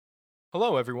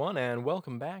Hello, everyone, and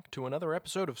welcome back to another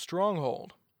episode of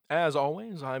Stronghold. As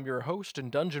always, I'm your host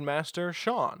and dungeon master,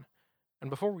 Sean. And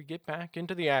before we get back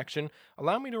into the action,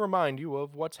 allow me to remind you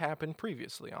of what's happened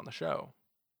previously on the show.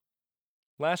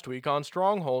 Last week on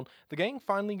Stronghold, the gang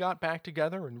finally got back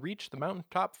together and reached the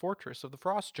mountaintop fortress of the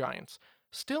Frost Giants,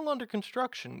 still under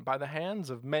construction by the hands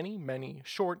of many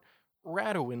short,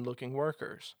 Radowin looking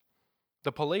workers.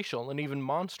 The palatial and even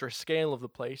monstrous scale of the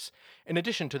place, in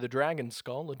addition to the dragon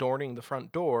skull adorning the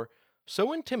front door,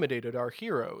 so intimidated our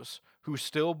heroes, who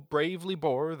still bravely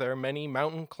bore their many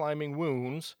mountain climbing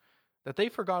wounds, that they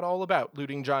forgot all about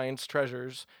looting giants'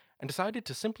 treasures and decided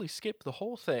to simply skip the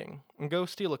whole thing and go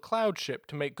steal a cloud ship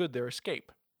to make good their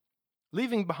escape.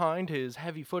 Leaving behind his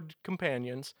heavy footed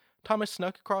companions, Thomas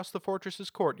snuck across the fortress's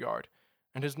courtyard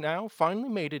and has now finally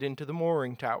made it into the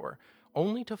mooring tower,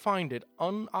 only to find it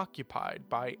unoccupied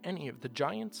by any of the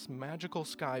giant's magical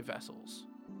sky vessels.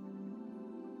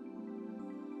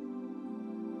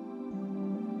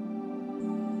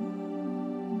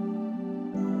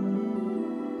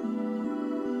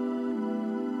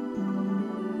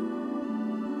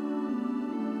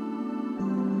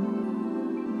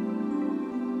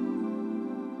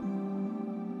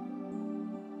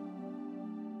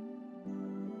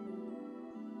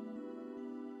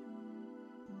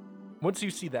 Once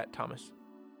you see that, Thomas,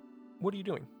 what are you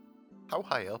doing? How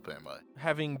high up am I?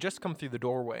 Having just come through the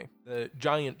doorway, the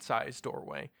giant-sized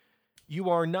doorway, you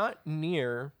are not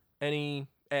near any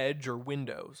edge or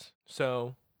windows,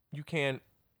 so you can't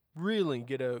really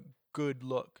get a good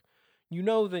look. You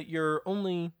know that you're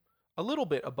only a little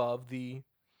bit above the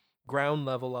ground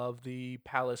level of the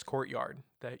palace courtyard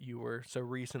that you were so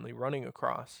recently running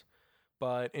across.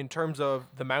 But in terms of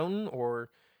the mountain, or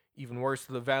even worse,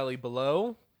 the valley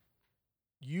below,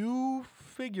 you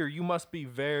figure you must be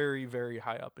very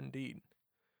high up indeed,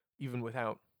 even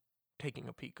without taking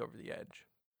a peek over the edge.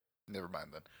 Never mind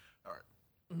then. All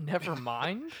right. Never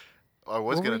mind. I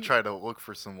was Were gonna we- try to look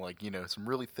for some some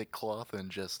really thick cloth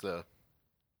and just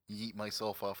yeet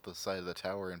myself off the side of the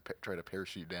tower and try to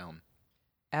parachute down.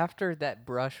 After that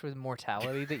brush with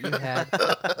mortality that you had,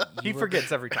 He you were-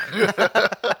 forgets every time.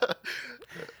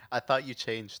 I thought you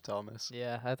changed, Thomas.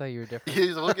 Yeah, I thought you were different.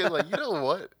 He's looking like, you know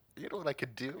what? You know what I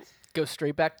could do? Go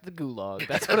straight back to the gulag.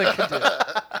 That's what I could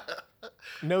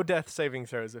do. No death saving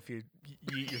throws if you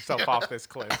yeet yourself off this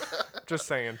cliff. Just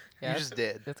saying. Yeah, You just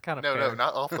did. That's kind of No, fair. no,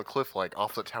 not off the cliff, like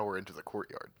off the tower into the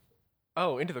courtyard.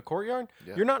 Oh, into the courtyard?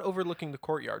 Yeah. You're not overlooking the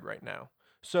courtyard right now.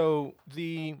 So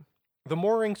the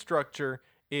mooring structure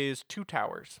is two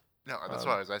towers. No, that's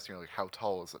why I was asking, like, how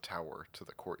tall is the tower to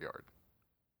the courtyard?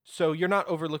 So you're not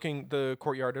overlooking the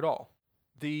courtyard at all.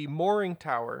 The mooring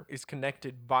tower is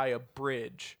connected by a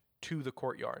bridge to the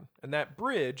courtyard. And that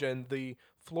bridge and the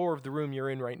floor of the room you're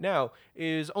in right now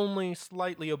is only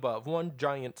slightly above, one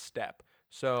giant step.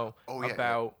 So Oh, yeah,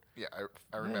 about Yeah,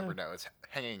 I remember now. It's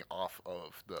hanging off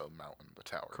of the mountain, the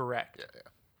tower. correct. Yeah.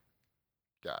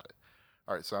 Got it.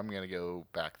 All right, so I'm going to go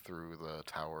back through the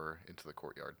tower into the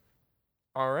courtyard.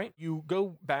 All right. You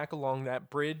go back along that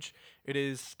bridge. It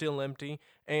is still empty.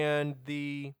 And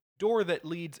the door that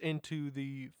leads into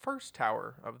the first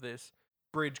tower of this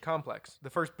bridge complex, the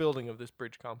first building of this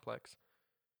bridge complex,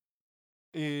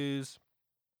 is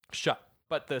shut.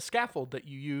 But the scaffold that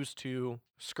you use to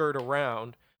skirt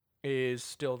around is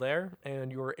still there,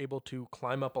 and you are able to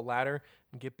climb up a ladder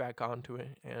and get back onto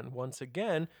it. And once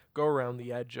again, go around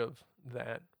the edge of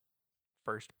that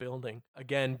first building,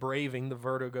 again braving the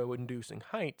vertigo-inducing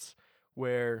heights,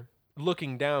 where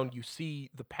looking down you see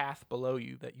the path below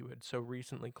you that you had so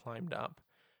recently climbed up,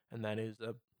 and that is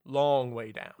a long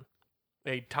way down,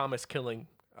 a Thomas killing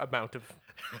amount of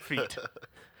feet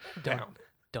down.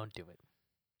 Don't do it.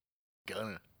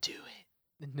 Gonna Do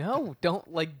it. No, don't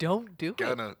do it.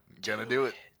 gonna do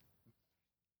it.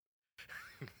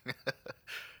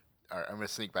 All right, I'm gonna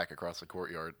sneak back across the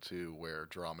courtyard to where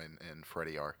Drummond and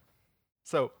Freddy are.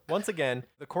 So once again,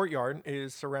 the courtyard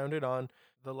is surrounded on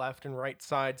the left and right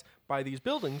sides by these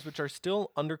buildings, which are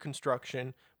still under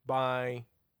construction by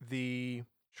the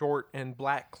short and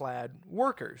black clad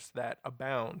workers that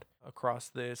abound across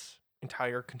this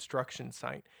entire construction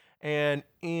site. And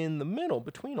in the middle,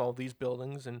 between all these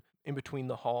buildings and in between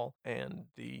the hall and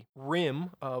the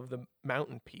rim of the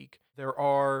mountain peak, there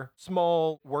are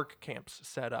small work camps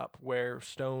set up where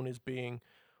stone is being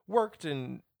worked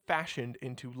and fashioned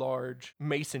into large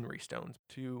masonry stones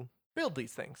to build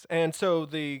these things. And so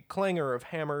the clangor of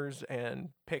hammers and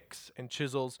picks and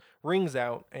chisels rings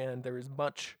out, and there is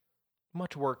much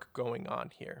work going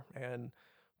on here, and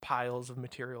piles of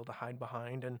material to hide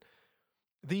behind. And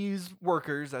These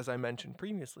workers, as I mentioned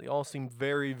previously, all seem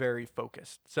very, very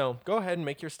focused. So go ahead and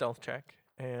make your stealth check,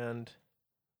 and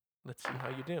let's see how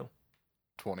you do.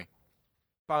 20.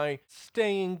 By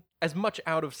staying as much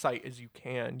out of sight as you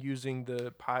can, using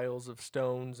the piles of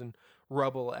stones and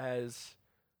rubble as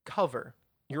cover,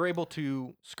 you're able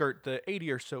to skirt the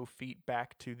 80 or so feet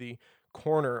back to the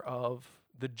corner of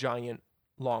the giant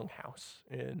longhouse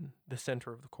in the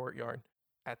center of the courtyard,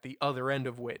 at the other end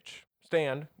of which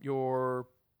stand your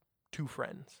two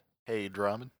friends. Hey,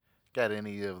 Drummond. Got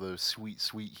any of those sweet,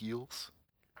 sweet heals?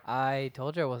 I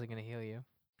told you I wasn't gonna heal you.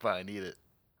 But I need it.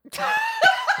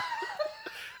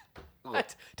 I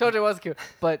told you I wasn't,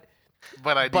 but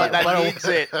But I need But it. I needs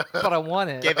it. but I want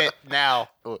it. Give it now.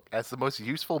 Look, as the most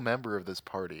useful member of this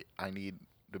party, I need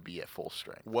to be at full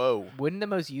strength. Whoa. Wouldn't the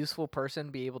most useful person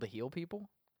be able to heal people?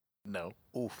 No.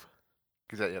 Oof.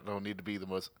 Because I don't need to be the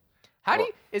most... How do Well-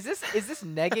 you? Is this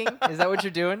negging? Is that what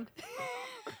you're doing?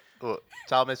 Look,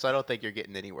 Thomas, I don't think you're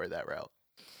getting anywhere that route.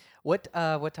 What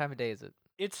time of day is it?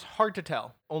 It's hard to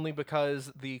tell, only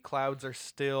because the clouds are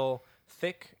still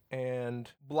thick and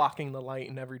blocking the light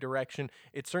in every direction.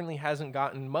 It certainly hasn't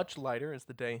gotten much lighter as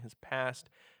the day has passed,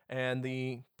 and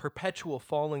the perpetual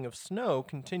falling of snow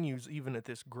continues even at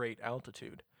this great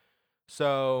altitude.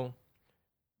 So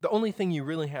the only thing you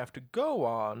really have to go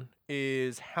on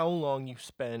is how long you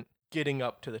spent getting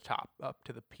up to the top, up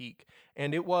to the peak.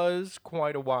 And it was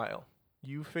quite a while.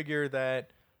 You figure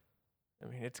that,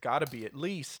 it's got to be at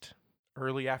least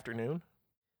early afternoon.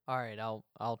 All right,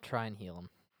 I'll try and heal him.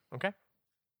 Okay.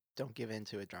 Don't give in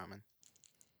to it, Drummond.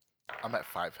 I'm at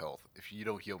 5 health. If you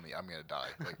don't heal me, I'm going to die.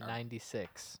 Like,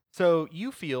 96. So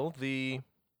you feel the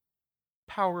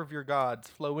power of your gods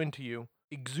flow into you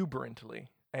exuberantly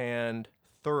and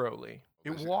thoroughly.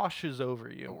 It Is it- washes over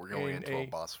you we're going in into a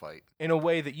boss fight. in a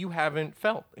way that you haven't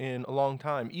felt in a long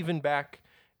time. Even back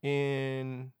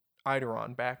in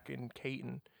Eidolon, back in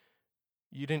Caton,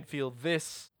 you didn't feel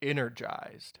this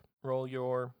energized. Roll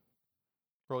your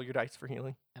dice for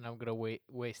healing. And I'm gonna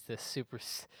waste this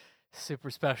super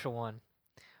special one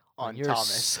On your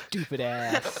Thomas. stupid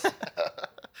ass.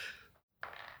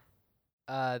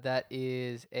 That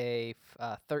is a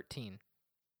 13.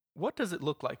 What does it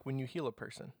look like when you heal a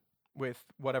person with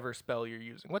whatever spell you're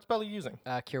using? What spell are you using?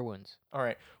 Cure wounds. All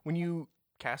right. When you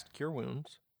cast Cure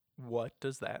Wounds, what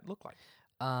does that look like?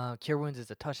 Cure wounds is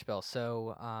a touch spell,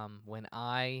 so when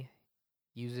I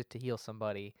use it to heal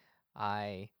somebody,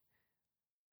 I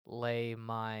lay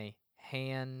my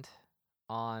hand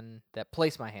on that.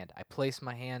 Place my hand. I place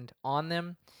my hand on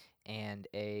them, and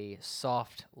a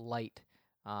soft light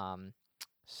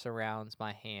surrounds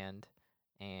my hand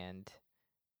and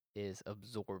is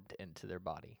absorbed into their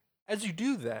body. As you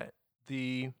do that,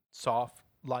 the soft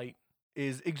light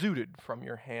is exuded from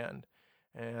your hand,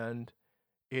 and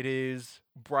it is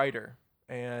brighter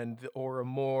and the aura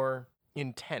more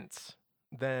intense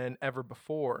than ever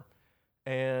before.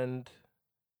 And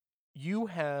you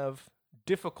have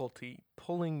difficulty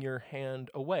pulling your hand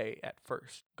away at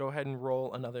first. Go ahead and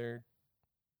roll another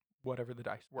whatever the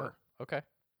dice were. Okay.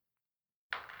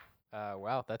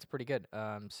 Wow, that's pretty good.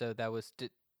 So that was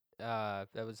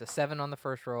a 7 on the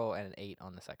first roll and an 8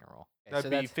 on the second roll. Okay, That'd so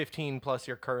be that's 15 plus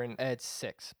your current it's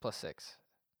 6 plus 6.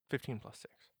 15 plus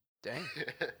 6. Dang.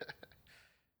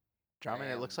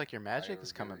 Drummond, it looks like your magic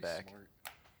is coming back.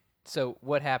 So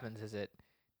what happens is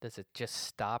does it just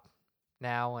stop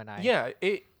now and I Yeah,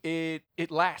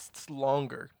 it lasts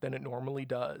longer than it normally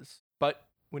does. But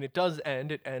when it does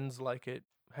end, it ends like it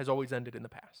has always ended in the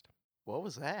past. What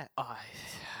was that? I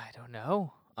don't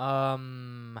know. How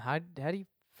do you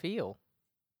feel,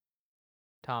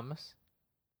 Thomas?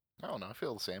 I don't know. I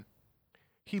feel the same.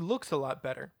 He looks a lot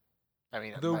better. I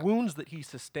mean, The wounds that he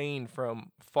sustained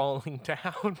from falling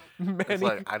down it's many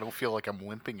like I don't feel like I'm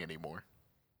limping anymore.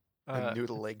 The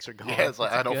noodle legs are gone. Yeah, it's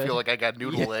like I don't good. feel like I got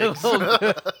noodle Yeah, legs.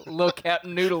 little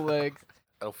Captain Noodle legs.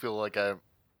 I don't feel like I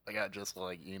got just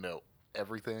like,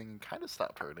 everything kind of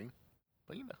stopped hurting.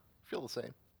 But, feel the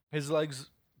same. His legs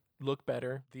look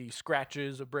better. The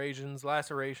scratches, abrasions,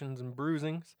 lacerations, and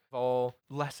bruisings have all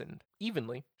lessened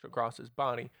evenly across his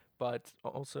body, but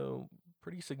also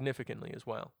pretty significantly as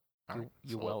well. All right,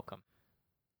 You're so- welcome.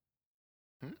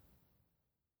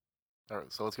 All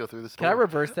right, so let's go through this. Can I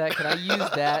reverse that? Can I use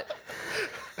that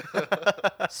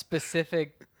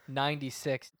specific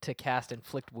 96 to cast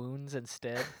inflict wounds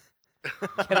instead?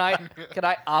 Can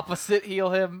I opposite heal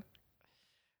him?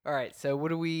 All right. So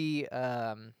what are we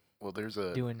Well, there's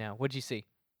a. doing now? What'd you see?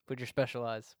 What'd your special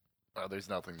eyes? There's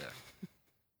nothing there.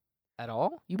 At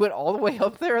all? You went all the way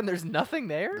up there and there's nothing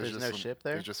there? There's just no some- ship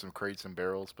there? There's just some crates and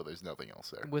barrels, but there's nothing else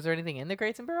there. Was there anything in the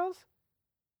crates and barrels?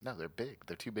 No, they're big.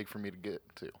 They're too big for me to get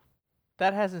to.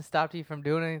 That hasn't stopped you from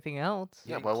doing anything else.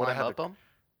 Yeah, You why would I climb have up to- them?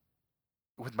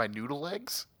 With my noodle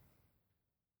legs?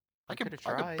 I You could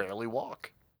coulda tried. barely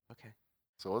walk. Okay.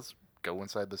 So let's go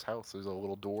inside this house. There's a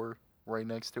little door right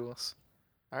next to us.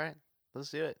 All right.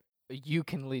 Let's do it. You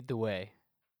can lead the way.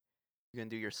 You gonna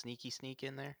do your sneaky sneak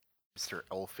in there? Mr.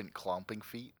 Elephant Clomping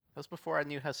Feet. That was before I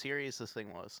knew how serious this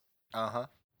thing was. Uh-huh.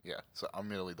 Yeah, so I'm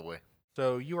gonna lead the way.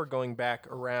 So you are going back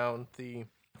around the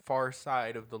far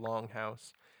side of the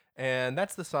longhouse, and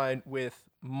that's the side with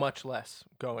much less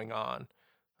going on.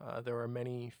 There are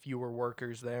many fewer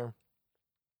workers there,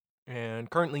 and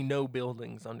currently no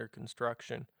buildings under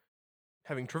construction.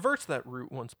 Having traversed that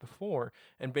route once before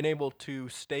and been able to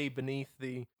stay beneath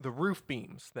the roof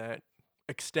beams that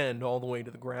extend all the way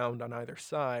to the ground on either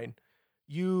side,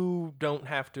 you don't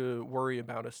have to worry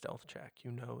about a stealth check.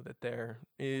 You know that there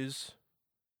is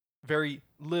very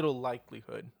little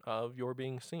likelihood of your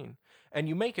being seen. And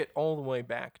you make it all the way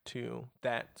back to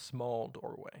that small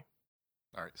doorway.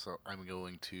 All right, so I'm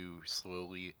going to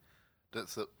slowly.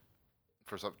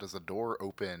 First off, does the door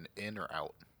open in or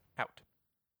out? Out.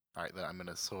 All right, then I'm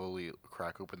gonna slowly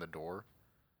crack open the door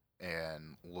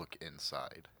and look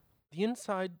inside. The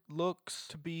inside looks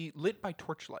to be lit by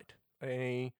torchlight,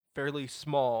 a fairly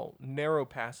small, narrow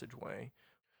passageway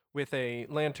with a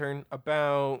lantern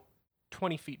about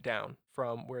 20 feet down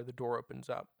from where the door opens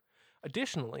up.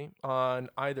 Additionally, on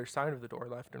either side of the door,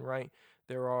 left and right,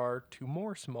 there are two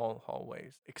more small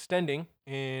hallways extending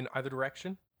in either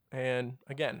direction, and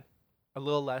again, a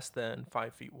little less than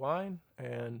 5 feet wide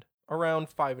and around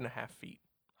 5.5 feet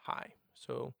high.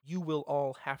 So you will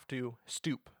all have to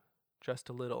stoop just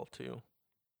a little to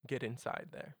get inside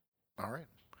there. All right,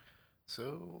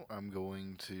 so I'm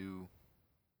going to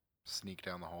sneak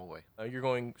down the hallway. You're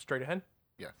going straight ahead.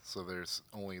 Yeah, so there's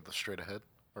only the straight ahead,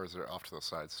 or is there off to the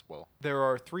sides as well? There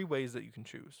are 3 ways that you can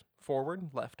choose: forward,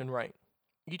 left, and right.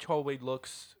 Each hallway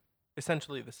looks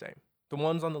essentially the same. The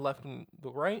ones on the left and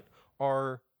the right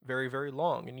are very, very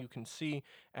long, and you can see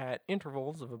at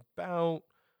intervals of about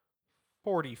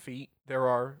 40 feet, there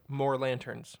are more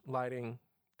lanterns lighting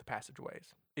the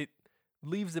passageways. It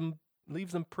leaves them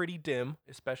pretty dim,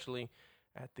 especially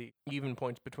at the even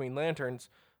points between lanterns,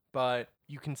 but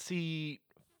you can see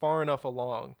far enough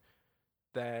along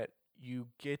that you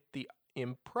get the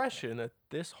impression that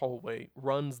this hallway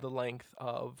runs the length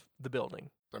of the building.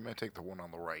 So I'm gonna take the one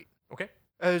on the right. Okay.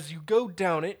 As you go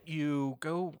down it, you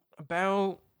go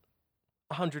about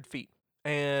 100 feet.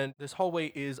 And this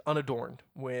hallway is unadorned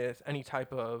with any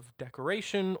type of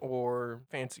decoration or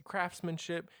fancy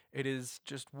craftsmanship. It is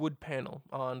just wood panel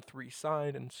on 3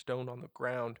 sides and stone on the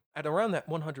ground. At around that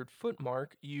 100-foot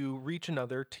mark, you reach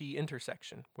another T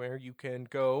intersection where you can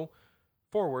go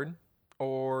forward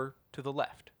or to the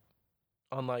left.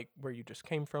 Unlike where you just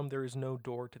came from, there is no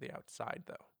door to the outside,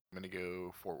 though. I'm gonna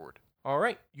go forward. All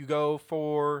right, you go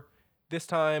for, this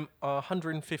time,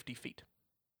 150 feet.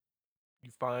 You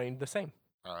find the same.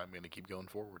 I'm gonna keep going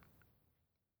forward.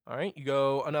 All right, you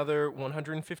go another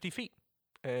 150 feet,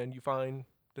 and you find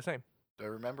the same. Do I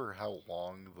remember how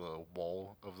long the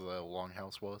wall of the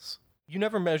longhouse was? You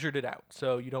never measured it out,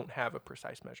 so you don't have a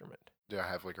precise measurement. Do I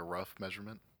have like a rough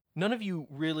measurement? None of you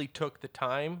really took the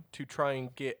time to try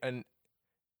and get an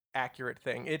accurate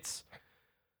thing. It's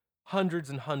hundreds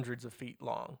and hundreds of feet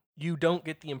long. You don't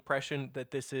get the impression that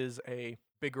this is a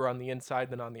bigger on the inside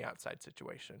than on the outside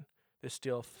situation. This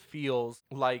still feels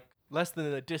like less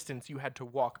than the distance you had to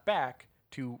walk back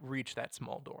to reach that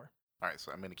small door. All right,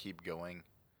 so I'm gonna keep going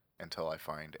until I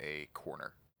find a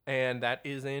corner. And that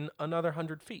is in another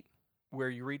 100 feet. Where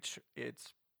you reach,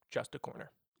 it's just a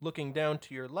corner. Looking down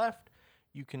to your left,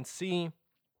 you can see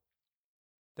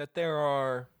that there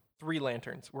are 3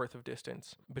 lanterns worth of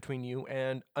distance between you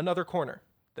and another corner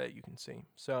that you can see.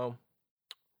 So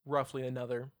roughly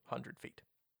another 100 feet.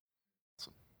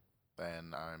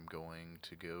 Then I'm going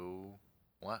to go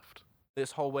left.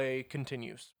 This hallway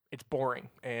continues. It's boring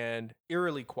and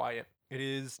eerily quiet. It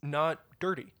is not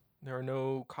dirty. There are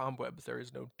no cobwebs. There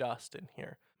is no dust in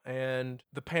here. And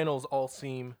the panels all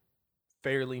seem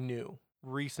fairly new,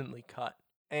 recently cut.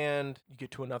 And you get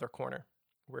to another corner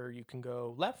where you can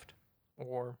go left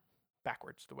or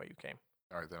backwards the way you came.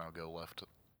 All right, then I'll go left.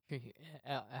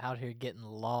 Out here getting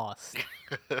lost.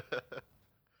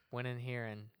 Went in here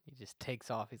and he just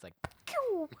takes off. He's like,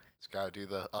 Just gotta do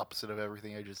the opposite of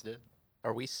everything I just did.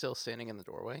 Are we still standing in the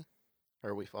doorway? Or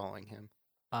are we following him?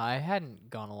 I hadn't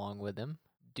gone along with him.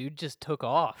 Dude just took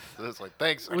off. So it's like,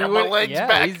 thanks, I We got my would- legs yeah,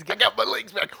 back. he's I got my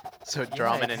legs back. So Yeah,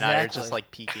 Drummond and I are just exactly.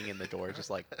 like peeking in the door, just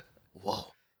like, whoa.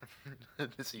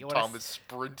 See You wanna Thomas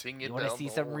sprinting it You want to down see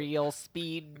the some hall. real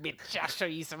speed, bitch? I'll show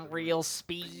you some real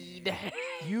speed.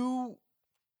 You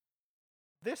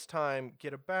this time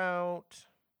get about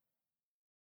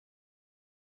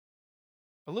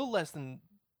a little less than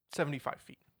 75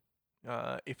 feet,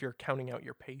 if you're counting out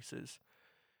your paces.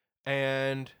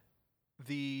 And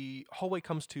the hallway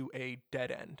comes to a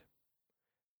dead end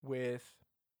with,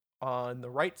 on the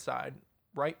right side,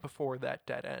 right before that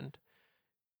dead end,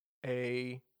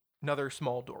 another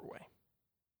small doorway.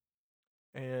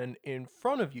 And in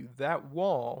front of you, that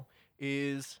wall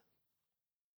is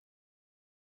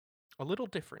a little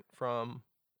different from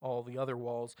all the other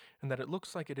walls in that it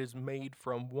looks like it is made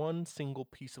from one single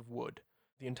piece of wood.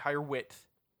 The entire width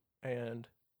and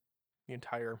the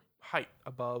entire height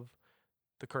above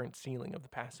the current ceiling of the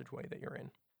passageway that you're in.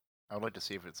 I would like to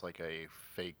see if it's like a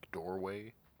fake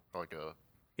doorway, or like a.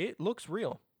 It looks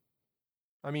real.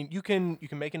 I mean, you can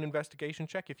make an investigation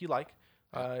check if you like,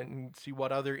 and see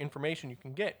what other information you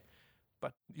can get.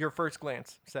 But your first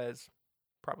glance says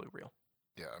probably real.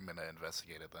 Yeah, I'm gonna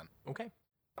investigate it then. Okay.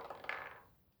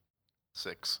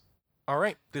 6. All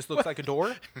right. This looks like a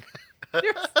door.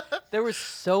 There was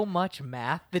so much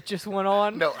math that just went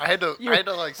on. No, I had to You're-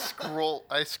 like scroll.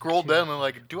 I scrolled down and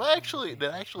like, did I actually?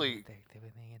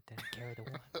 Carry the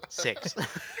one. 6.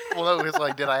 Well, no, it was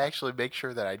like, did I actually make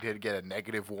sure that I did get a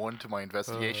 -1 to my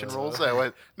investigation rolls? I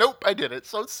went, nope, I did it.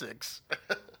 So 6.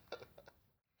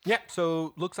 Yeah,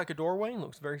 so looks like a doorway.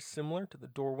 Looks very similar to the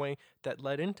doorway that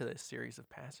led into this series of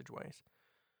passageways.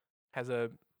 Has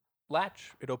a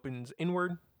latch. It opens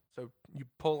inward, so you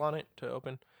pull on it to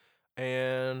open,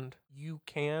 and you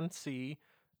can see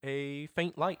a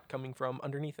faint light coming from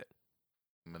underneath it.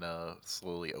 I'm gonna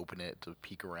slowly open it to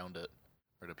peek around it,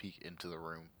 or to peek into the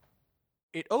room.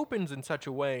 It opens in such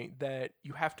a way that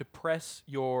you have to press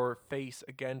your face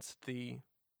against the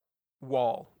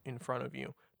wall in front of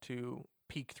you to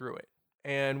peek through it.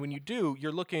 And when you do,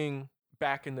 you're looking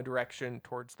back in the direction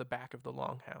towards the back of the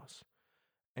longhouse.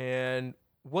 And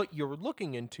what you're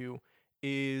looking into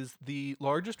is the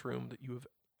largest room that you have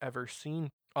ever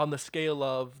seen on the scale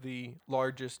of the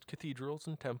largest cathedrals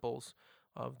and temples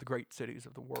of the great cities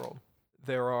of the world.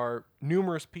 There are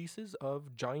numerous pieces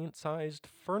of giant-sized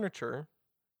furniture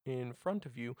in front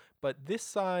of you, but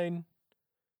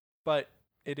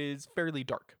it is fairly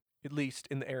dark, at least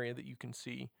in the area that you can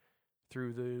see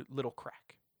through the little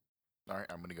crack. All right,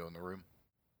 I'm gonna go in the room.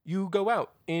 You go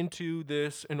out into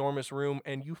this enormous room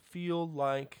and you feel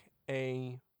like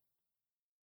a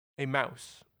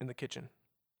mouse in the kitchen.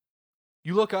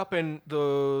 You look up and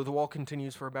the wall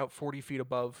continues for about 40 feet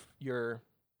above your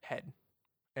head.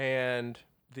 And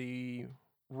the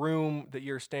room that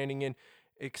you're standing in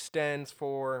extends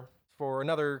for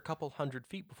another couple hundred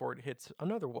feet before it hits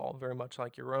another wall, very much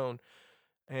like your own.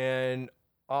 And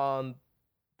on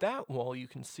that wall, you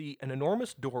can see an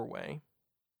enormous doorway,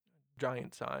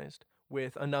 giant-sized,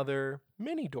 with another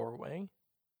mini doorway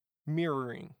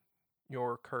mirroring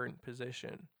your current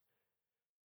position.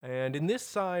 And in this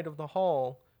side of the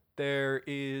hall, there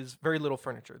is very little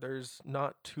furniture. There's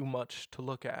not too much to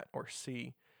look at or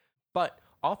see. But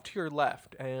off to your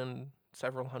left and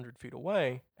several hundred feet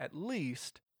away, at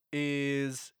least,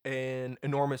 is an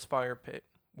enormous fire pit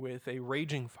with a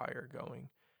raging fire going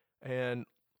and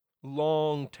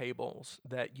long tables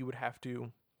that you would have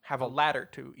to have a ladder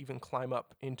to even climb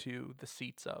up into the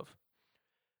seats of.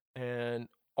 And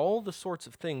all the sorts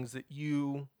of things that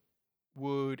you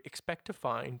would expect to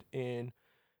find in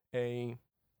a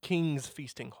king's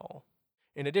feasting hall.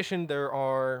 In addition, there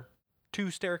are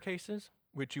 2 staircases,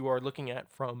 which you are looking at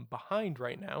from behind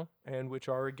right now, and which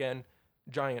are, again,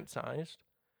 giant-sized.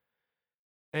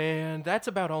 And that's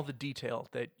about all the detail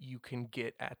that you can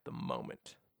get at the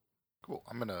moment. Cool.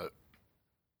 I'm gonna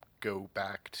go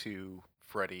back to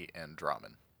Freddy and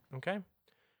Drummond. Okay?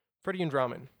 Freddie and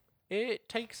Drummond. It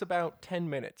takes about 10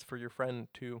 minutes for your friend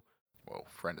to... Whoa,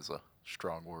 friend is a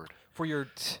strong word. For your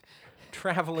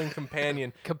traveling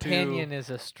companion Companion is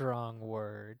a strong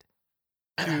word.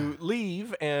 to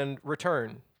leave and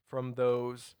return from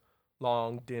those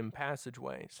long, dim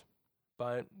passageways.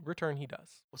 But return he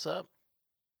does. What's up?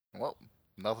 Well,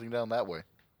 nothing down that way.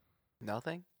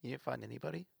 Nothing? You didn't find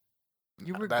anybody?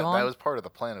 You were that gone. was part of the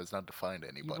plan, was not to find You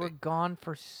anybody. were gone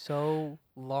for so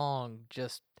long,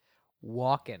 just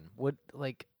walking.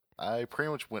 I pretty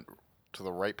much went to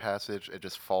the right passage. It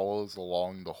just follows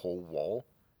along the whole wall,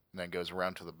 and then goes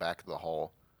around to the back of the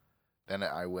hall. Then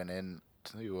I went in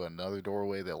to another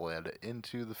doorway that led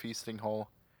into the feasting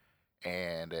hall,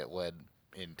 and it led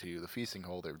into the feasting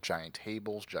hall. There were giant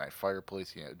tables, giant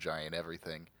fireplace, giant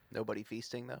everything, Nobody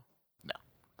feasting though?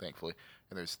 thankfully.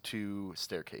 And there's 2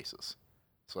 staircases.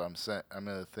 So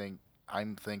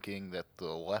I'm thinking that the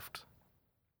left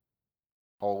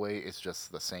hallway is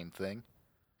just the same thing.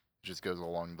 It just goes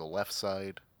along the left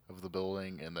side of the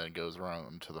building and then goes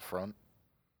around to the front.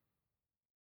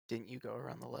 Didn't you go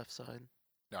around the left side?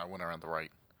 No, I went around the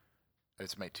right. I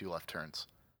just made 2 left turns.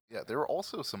 Yeah, there were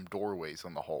also some doorways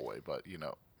on the hallway, but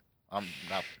I'm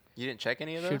not. You didn't check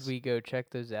any of those? Should we go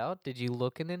check those out? Did you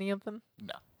look in any of them?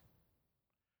 No.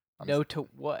 I'm No to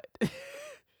what?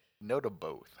 No to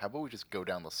both. How about we just go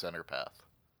down the center path?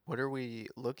 What are we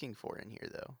looking for in here,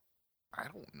 though? I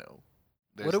don't know.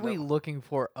 What are we looking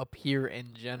for up here in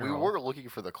We general? were looking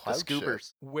for the The cloud ship.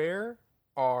 scoopers. Where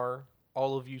are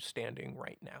all of you standing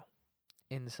right now?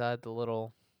 inside the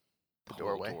little. The The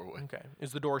little doorway. Okay.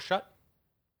 Is the door shut?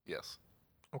 Yes.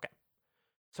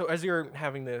 So as you're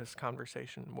having this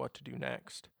conversation, what to do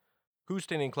next? Who's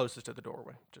standing closest to the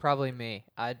doorway? Probably me.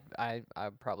 I'm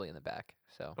probably in the back.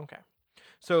 So Okay.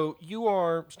 So you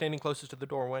are standing closest to the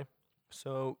doorway.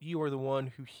 So you are the one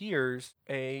who hears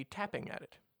a tapping at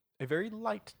it. A very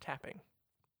light tapping.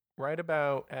 Right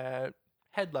about at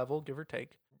head level, give or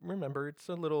take. Remember, it's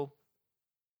a little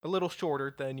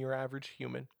shorter than your average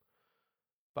human.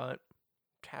 But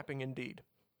tapping indeed.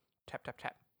 Tap, tap,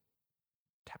 tap.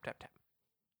 Tap, tap, tap.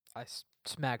 I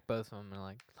smack both of them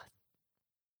and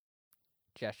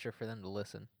gesture for them to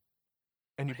listen.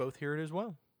 And you both hear it as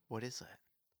well. What is that?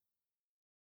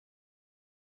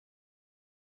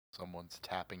 Someone's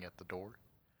tapping at the door.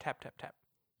 Tap, tap, tap.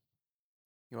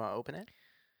 You want to open it?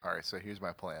 All right, so here's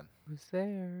my plan. Who's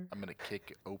there? I'm gonna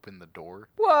kick open the door.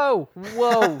 Whoa!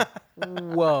 Whoa!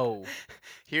 Whoa!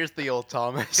 Here's the old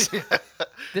Thomas.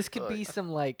 This could be some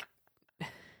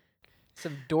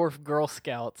some dwarf Girl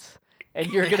Scouts,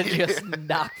 and you're gonna just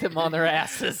knock them on their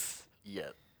asses Yeah.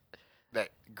 That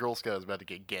Girl Scout is about to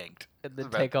get ganked. and then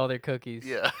About- take all their cookies.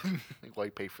 Yeah. Why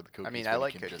pay for the cookies? mean, when I you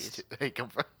like can cookies. Just take 'em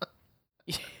from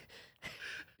I'll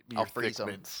your freeze thick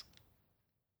 'em. mints.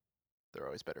 They're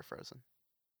always better frozen.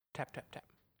 Tap, tap, tap.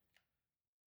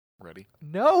 Ready?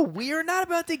 No, we are not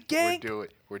about to gank.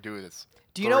 We're doing this.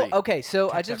 Do you know? 3, Okay, so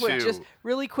I Tap, just tap, want tap. just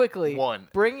really quickly 1.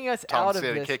 bringing us Tom's out of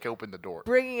gonna this. kick open the door.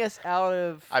 Bringing us out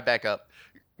of. I back up.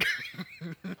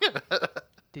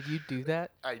 Did you do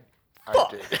that? I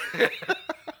Fuck. did.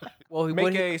 Well, he Make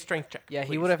would. a strength check. Yeah, he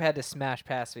please. would have had to smash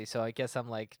past me, so I guess I'm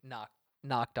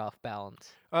knocked off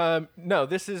balance. No,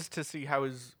 this is to see how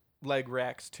his leg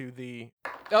reacts to the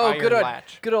Oh, iron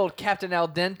latch. good old Captain Al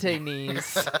Dente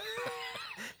knees.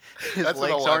 His That's an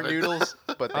legs are 11. noodles,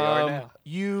 but they are now.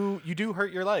 You do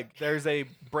hurt your leg. There's a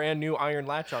brand new iron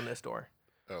latch on this door.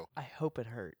 I hope it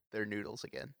hurt. They're noodles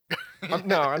again.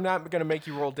 No, I'm not gonna make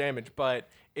you roll damage, but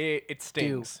it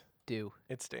stings. Do.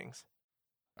 It stings.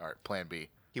 All right, plan B.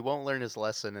 He won't learn his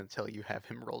lesson until you have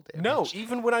him roll damage. No,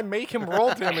 even when I make him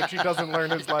roll damage, he doesn't learn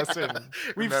his lesson.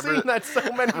 We've Remember- seen that so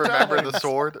many Remember times. the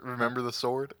sword? Remember the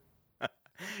sword?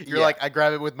 You're Yeah. like, I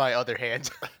grab it with my other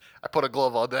hand. I put a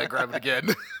glove on that, grab it again.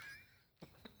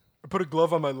 I put a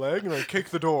glove on my leg and I kick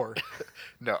the door.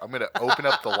 No, I'm gonna open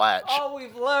up the latch. All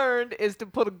we've learned is to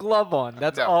put a glove on.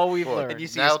 That's No, all we've look, learned. And you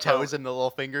see Now his toes Tom- and the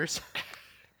little fingers.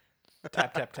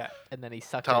 Tap, tap, tap. And then he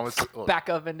sucked Thomas, it look. back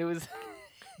up into his.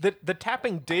 The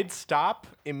tapping did stop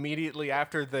immediately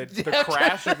after the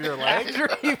crash of your leg.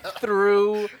 After he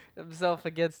threw himself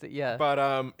against it, yeah.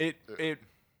 But it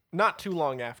not too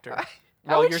long after, How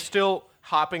while would you're you- still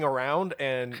hopping around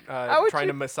and How would trying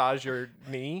you- to massage your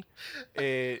knee,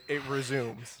 it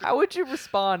resumes. How would you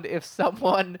respond if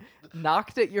someone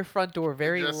knocked at your front door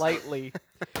very Just- lightly,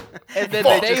 and then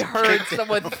Fuck. they Just heard kicked it.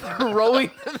 someone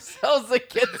throwing themselves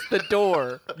against the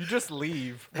door? You just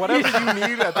leave. Whatever you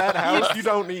need at that house, you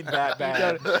don't need that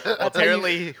bad. That's how you-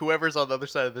 Apparently, whoever's on the other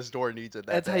side of this door needs it.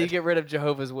 That's how you get rid of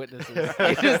Jehovah's Witnesses.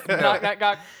 You just knock, knock,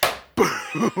 knock.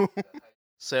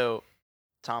 So,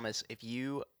 Thomas, if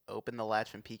you open the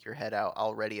latch and peek your head out,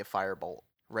 I'll ready a firebolt,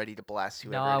 ready to blast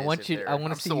whoever. No, I it is want if you. they're- I want I'm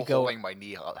to see still you go. holding my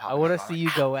knee out. I want to see you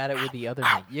go at it with the other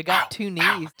knee. You got two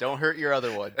knees. Don't hurt your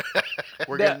other one.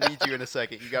 We're No. gonna need you in a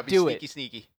second. You gotta be Do sneaky, it.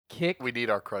 sneaky. Kick, We need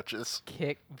our crutches.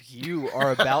 kick. You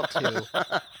are about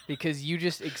to because you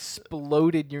just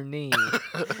exploded your knee.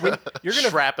 You're gonna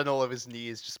Shrapnel of his knee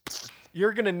is just.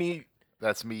 you're gonna need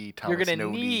That's me, Thomas. You're gonna no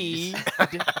knees.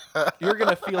 need. you're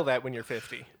gonna feel that when you're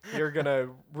 50. You're gonna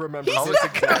remember He's this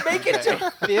not gonna exact make it day.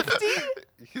 to 50.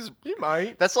 He's He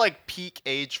might. That's like peak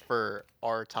age for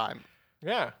our time.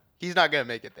 Yeah. He's not gonna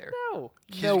make it there. No,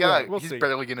 he's no got way. We'll he's see.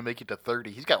 barely gonna make it to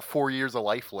 30. He's got 4 years of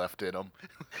life left in him.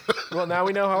 Well, now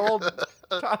we know how old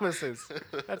Thomas is.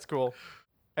 That's cool.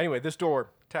 Anyway, this door.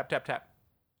 Tap, tap, tap.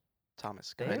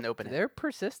 Thomas, go ahead and open it. They're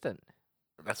persistent.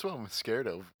 That's what I'm scared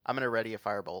of. I'm gonna ready a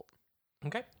firebolt.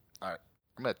 Okay. I'm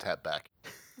gonna tap back.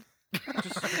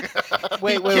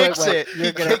 Wait, he wait, kicks wait. it. You're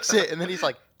He gonna- kicks it, and then he's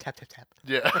like tap tap tap.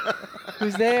 Yeah.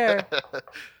 Who's there?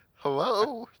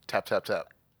 Hello. Tap tap tap.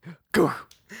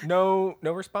 No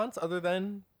response other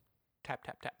than tap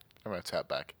tap tap I'm gonna tap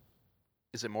back.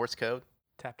 Is it Morse code?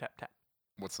 tap tap tap.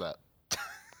 What's that?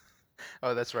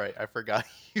 Oh, that's right. I forgot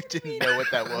you didn't know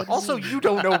what that was. Also, you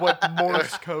don't know what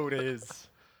Morse code is.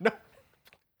 No,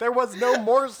 there was no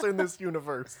Morse in this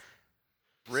universe.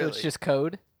 Really? So it's just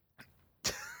code?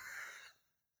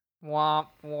 Womp,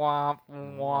 womp,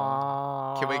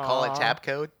 womp. Can we call it tap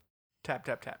code? Tap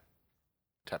tap tap.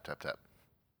 Tap tap tap.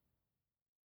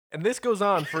 And this goes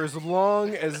on for as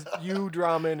long as you,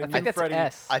 Draman, I and think you, that's Freddy,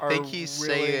 S. I are think he's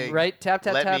willing- saying- Right? Tap,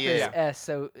 tap, Let tap me is in. S.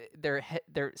 So they're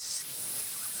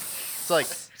It's like,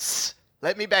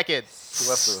 let me back in. We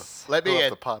left Let me in.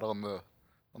 the pot on the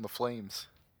flames.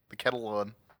 The kettle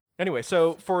on. Anyway,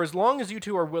 so for as long as you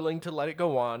two are willing to let it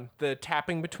go on, the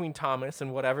tapping between Thomas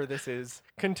and whatever this is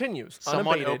continues, Someone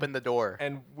unabated open the door.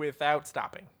 and without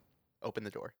stopping. Open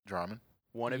the door. Drummond.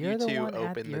 One of You're you the two one at-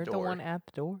 open the You're door. the one at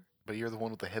the door. But you're the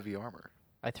one with the heavy armor.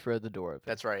 I throw the door open.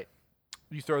 That's right.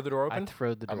 You throw the door I open?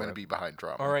 throw the door I'm gonna open. be behind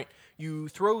Drummond. All right. You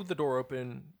throw the door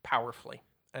open powerfully.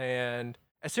 And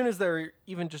as soon as there are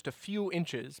even just a few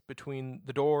inches between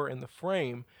the door and the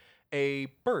frame, a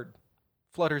bird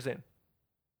flutters in.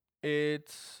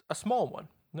 It's a small one,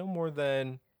 no more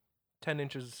than 10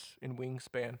 inches in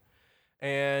wingspan,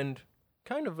 and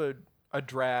kind of a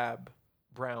drab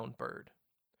brown bird.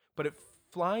 But it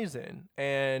flies in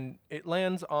and it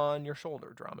lands on your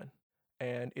shoulder, Drummond,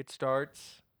 and it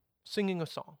starts singing a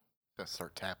song. Gonna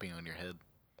start tapping on your head.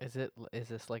 Is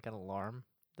this like an alarm?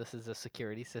 This is a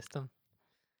security system?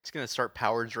 He's gonna start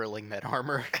power drilling that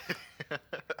armor.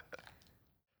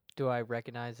 Do I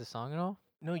recognize the song at all?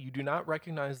 No, you do not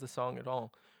recognize the song at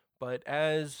all. But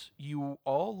as you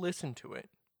all listen to it,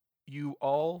 you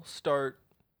all start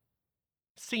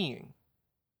seeing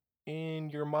in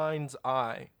your mind's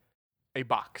eye a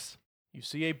box. You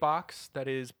see a box that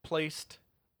is placed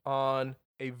on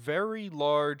a very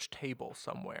large table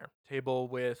somewhere. Table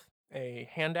with a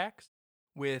hand axe,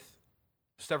 with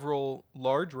several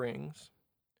large rings,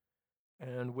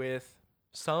 and with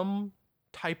some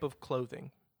type of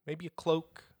clothing. Maybe a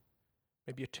cloak,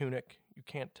 maybe a tunic, you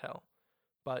can't tell,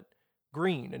 but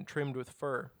green and trimmed with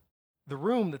fur. The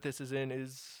room that this is in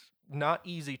is not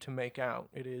easy to make out.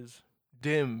 It is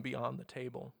dim beyond the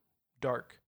table,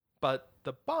 dark. But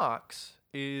the box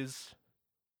is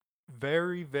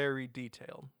very, very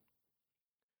detailed.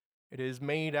 It is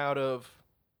made out of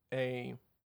a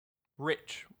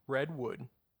rich red wood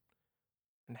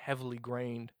and heavily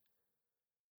grained,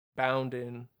 bound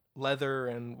in leather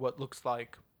and what looks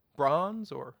like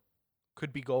bronze or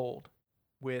could be gold,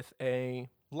 with a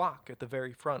lock at the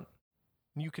very front.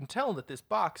 You can tell that this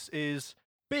box is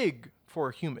big for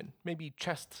a human, maybe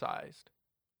chest-sized,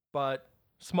 but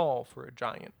small for a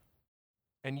giant.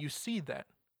 And you see that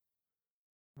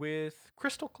with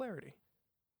crystal clarity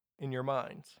in your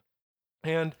minds.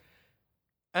 And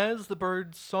as the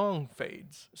bird's song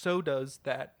fades, so does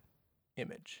that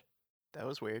image. That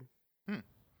was weird.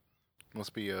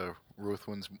 Must be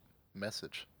Ruthwin's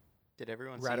message. Did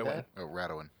everyone see Radowin. that? Oh,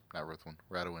 Radowin, not Ruthwin.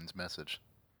 Radowin's message.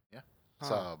 Yeah. Huh.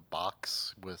 Saw a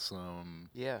box with some,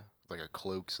 Yeah. like a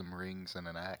cloak, some rings, and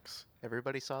an axe.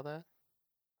 Everybody saw that?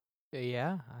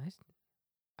 Yeah,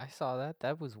 I saw that.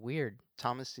 That was weird.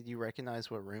 Thomas, did you recognize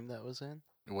what room that was in?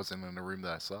 It wasn't in the room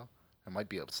that I saw. It might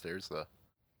be upstairs though.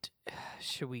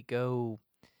 Should we go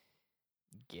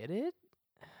get it?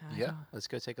 I Yeah. don't- Let's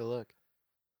go take a look.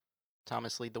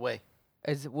 Thomas, lead the way.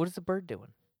 What is the bird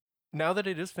doing? Now that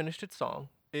it has finished its song,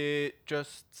 it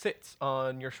just sits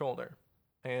on your shoulder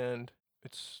and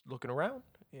it's looking around.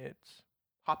 It's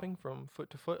hopping from foot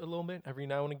to foot a little bit every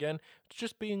now and again. It's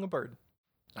just being a bird.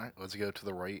 All right, let's go to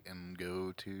the right and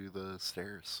go to the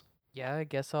stairs. Yeah, I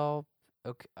guess I'll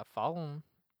follow him.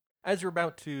 As you're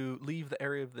about to leave the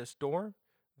area of this door,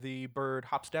 the bird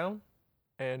hops down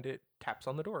and it taps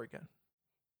on the door again.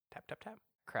 Tap, tap, tap.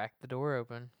 Crack the door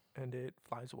open. And it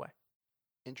flies away.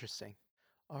 Interesting.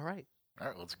 All right. All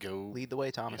right, let's go. Lead the way,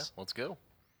 Yeah, Thomas. let's go.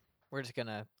 We're just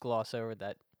gonna gloss over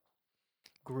that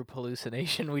group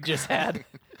hallucination we just had.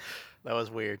 That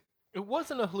was weird. It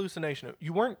wasn't a hallucination.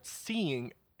 You weren't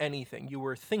seeing anything. You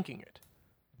were thinking it.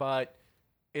 But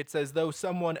it's as though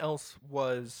someone else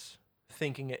was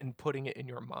thinking it and putting it in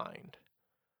your mind.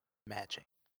 Magic.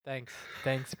 Thanks,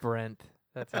 Brent.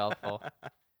 That's helpful.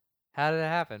 How did it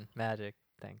happen? Magic.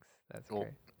 Thanks. That's Well,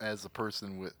 great.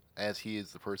 as he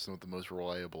is the person with the most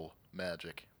reliable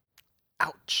magic.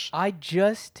 Ouch. I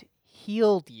just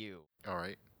healed you. All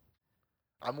right.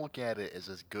 I'm looking at it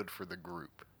as good for the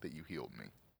group that you healed me.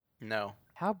 No.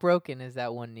 How broken is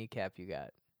that one kneecap you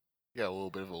got? You got a little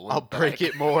bit of a limp I'll break back.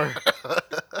 it more.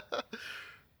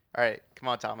 All right, come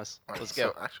on, Thomas. All right, Let's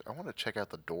go. So actually, I want to check out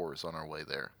the doors on our way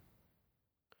there.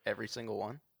 Every single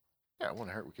one. Yeah, it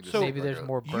wouldn't hurt. We could just So- Maybe like there's a-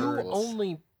 more You birds.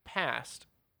 only passed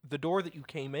the door that you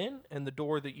came in and the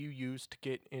door that you used to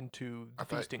get into the I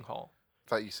thought- feasting hall. I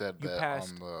thought you said You that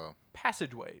passed- on the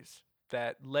Passageways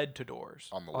that led to doors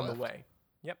On the the left. way.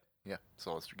 Yep. yeah.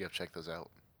 So let's go check those out.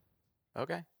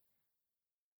 Okay.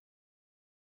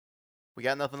 We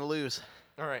got nothing to lose.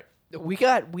 All right.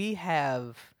 We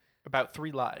have About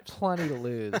 3 lives. plenty to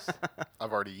lose.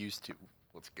 I've already used 2.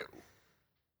 Let's go.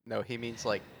 No, he means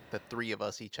like the 3 of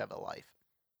us each have a life.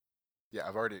 Yeah,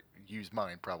 I've already used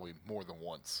mine probably more than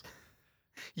once.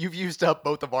 You've used up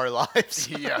both of our lives.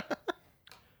 Yeah.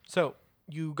 So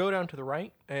you go down to the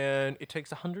right, and it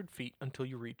takes 100 feet until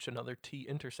you reach another T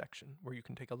intersection where you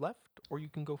can take a left or you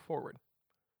can go forward.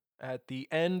 At the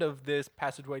end of this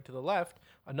passageway to the left,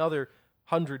 another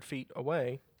 100 feet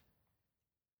away,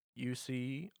 you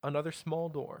see another small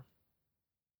door.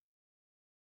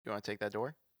 You want to take that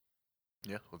door?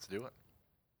 Yeah, let's do it.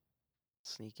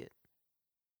 Sneak it.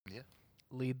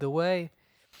 Lead the way.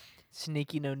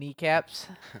 Sneaky no kneecaps.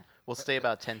 We'll stay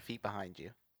about 10 feet behind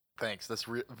you. Thanks. That's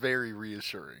very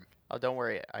reassuring. Oh, don't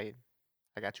worry. I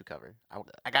got you covered.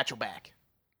 I got your back.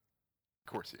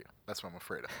 Of course you do. That's what I'm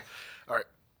afraid of. All right.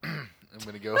 I'm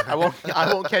going to go. I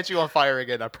won't catch you on fire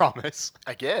again, I promise.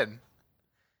 Again?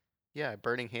 Yeah,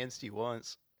 burning hands to you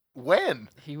once. When?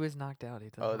 He was knocked out. He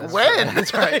Oh, doesn't that's know. When?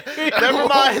 That's right. Never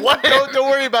mind. When? Don't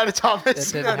worry about it,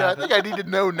 Thomas. That didn't No, I happen. think I need to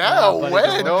know now. buddy,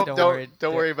 when? Nope, don't don't- worry.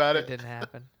 don't worry about It it. didn't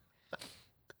happen.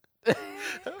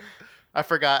 I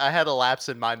forgot. I had a lapse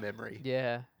in my memory.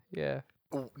 Yeah.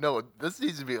 No, this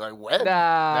needs to be like when?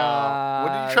 Nah.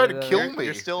 When did you try to kill me?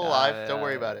 You're still alive. Don't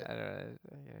worry about it. it.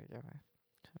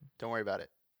 Don't worry about it.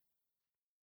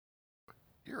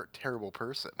 You're a terrible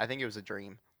person. I think it was a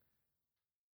dream.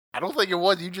 I don't think it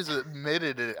was. You just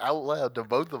admitted it out loud to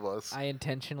both of us. I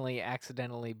intentionally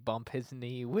accidentally bump his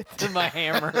knee with my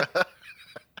hammer.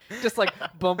 Just like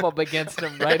bump up against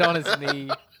him right on his knee.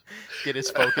 Get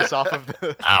his focus off of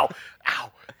the. Ow!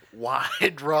 Ow! Why,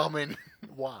 Drummond?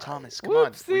 Why? Thomas, come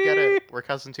on. Whoopsie. We're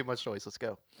causing too much noise. Let's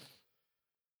go.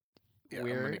 Yeah, I'm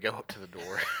gonna We're- go up to the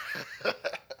door.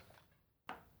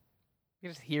 You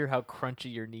just hear how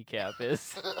crunchy your kneecap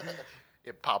is.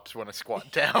 It pops when I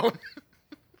squat down.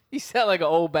 You sound like an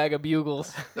old bag of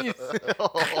bugles.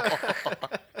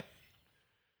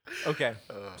 Okay.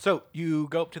 So you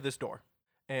go up to this door,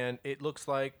 and it looks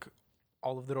like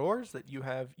all of the doors that you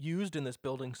have used in this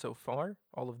building so far,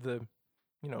 all of the,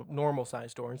 normal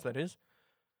size doors, that is.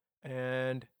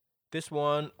 And this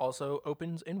one also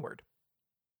opens inward.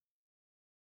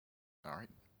 All right,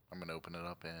 I'm gonna open it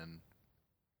up and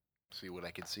see what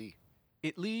I can see.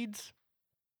 It leads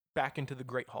back into the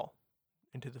Great Hall,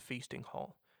 into the feasting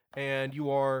hall. And you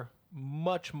are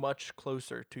much, much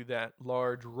closer to that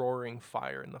large roaring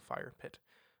fire in the fire pit.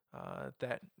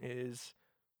 That is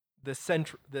the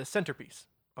centerpiece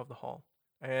of the hall.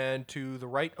 And to the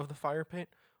right of the fire pit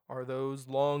are those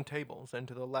long tables, and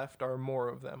to the left are more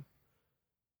of them.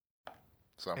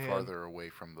 So I'm And- farther away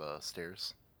from the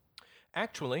stairs.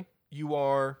 Actually, you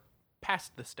are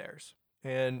past the stairs.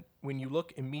 And when you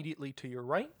look immediately to your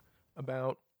right,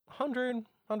 about 100,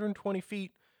 120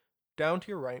 feet down to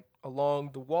your right,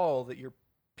 along the wall that you're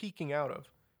peeking out of,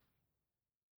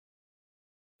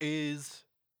 is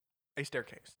a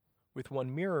staircase with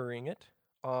one mirroring it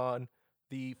on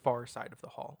the far side of the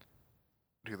hall.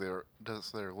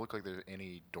 Does there look like there's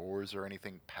any doors or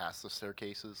anything past the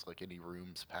staircases? Like any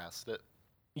rooms past it?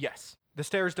 Yes, the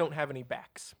stairs don't have any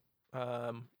backs.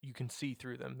 You can see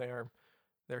through them.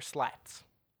 They're slats,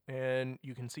 and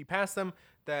you can see past them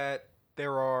that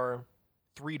there are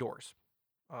 3 doors,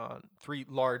 3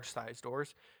 large-sized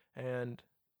doors, and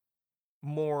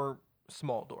more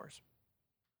small doors.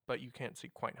 But you can't see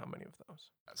quite how many of those.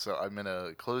 So I'm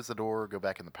gonna close the door, go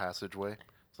back in the passageway.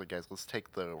 So guys, let's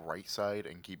take the right side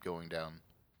and keep going down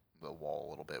the wall a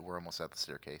little bit. We're almost at the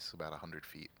staircase, about 100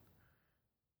 feet.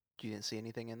 You didn't see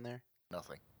anything in there?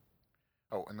 Nothing.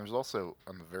 Oh, and there's also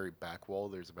on the very back wall.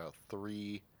 There's about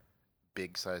 3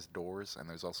 big-sized doors, and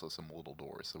there's also some little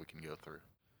doors that we can go through.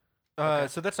 Okay.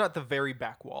 So that's not the very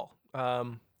back wall.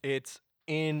 It's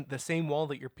in the same wall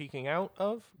that you're peeking out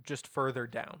of, just further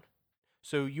down.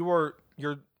 So you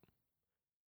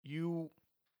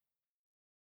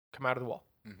come out of the wall,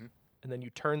 Mm-hmm. and then you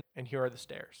turn, and here are the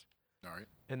stairs. All right.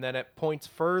 And then at points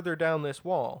further down this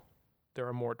wall, there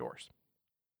are more doors.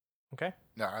 Okay?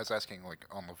 No, I was asking like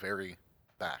on the very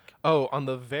back. Oh, on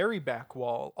the very back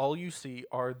wall, all you see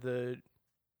are the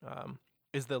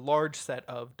is the large set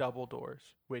of double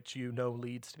doors, which you know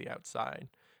leads to the outside,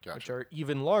 which Gotcha. are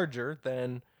even larger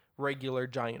than regular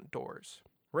giant doors.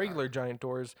 Regular giant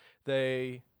doors,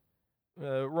 they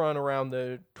run around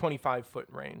the 25-foot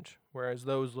range, whereas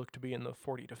those look to be in the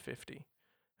 40 to 50.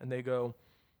 And they go,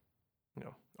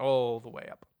 all the way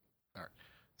up.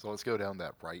 So let's go down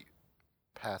that right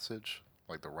passage,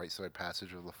 like the right side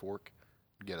passage of the fork,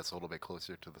 get us a little bit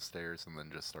closer to the stairs, and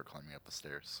then just start climbing up the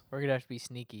stairs. We're gonna have to be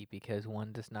sneaky because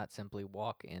one does not simply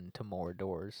walk into more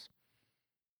doors.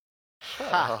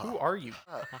 Who are you?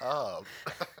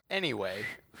 Anyway,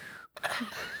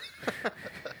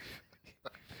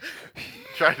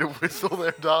 Trying to whistle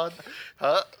there, Don?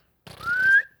 Huh?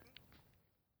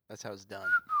 that's how it's done.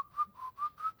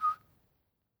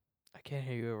 I can't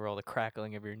hear you over all the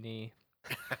crackling of your knee.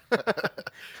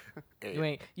 Hey, You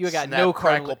ain't got Snap, no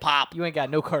crackle, cartilage. pop. You ain't got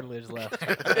no cartilage left.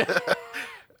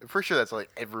 I'm pretty sure that's like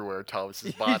everywhere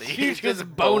Thomas's body. You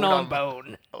just bone on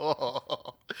bone.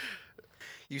 Oh.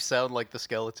 You sound like the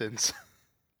skeletons.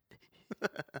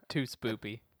 Too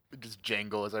spoopy. Just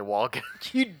jangle as I walk.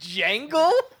 You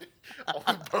jangle? All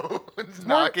the bones More-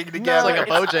 knocking no, together. It's like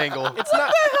a bojangle. It's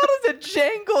not. How does it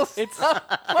jangle?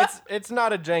 It's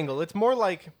not a jangle. It's more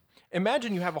like,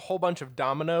 imagine you have a whole bunch of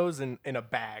dominoes in a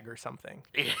bag or something,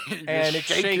 and it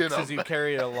shakes as you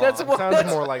carry it along. That's It what- sounds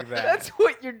that's- more like that. That's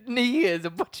what your knee is, a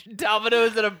bunch of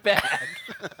dominoes in a bag.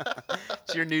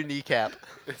 It's your new kneecap.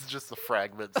 It's just the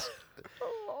fragments.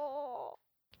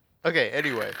 Okay,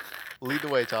 anyway. Lead the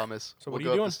way, Thomas. So we'll what are go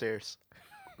you up doing? the stairs.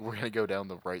 We're going to go down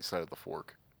the right side of the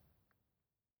fork.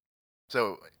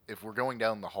 So, if we're going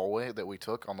down the hallway that we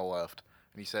took on the left,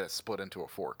 and you said it split into a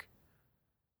fork,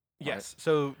 Yes.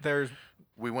 So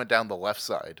we went down the left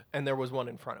side. there was one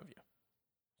in front of you.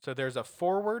 So there's a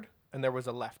forward and there was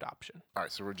a left option. All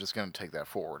right, so we're just going to take that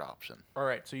forward option. All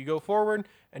right. So you go forward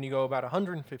and you go about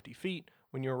 150 feet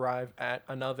when you arrive at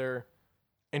another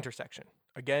intersection.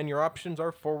 Again, your options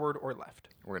are forward or left.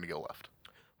 We're going to go left.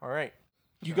 All right.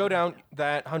 You go down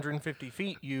that 150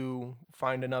 feet, you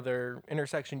find another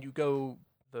intersection. You go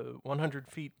the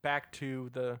 100 feet back to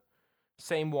the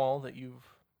same wall that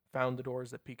you've found the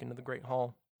doors that peek into the Great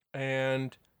Hall.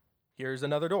 And here's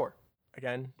another door.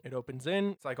 Again, it opens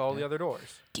in. It's like all the other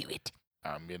doors. Do it.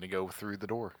 I'm going to go through the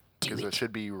door. Because it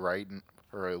should be right,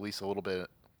 or at least a little bit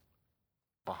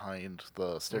behind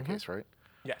the staircase, right?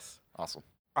 Yes. Awesome.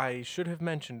 I should have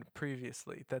mentioned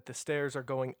previously that the stairs are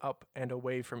going up and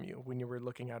away from you when you were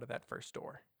looking out of that first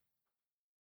door.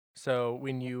 So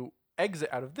when you exit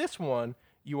out of this one,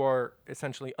 you are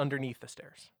essentially underneath the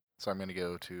stairs. So I'm going to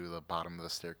go to the bottom of the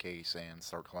staircase and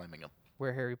start climbing them.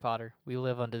 We're Harry Potter. We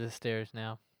live under the stairs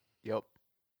now. Yep.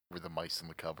 With the mice in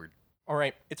the cupboard. All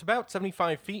right, it's about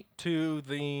 75 feet to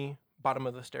the bottom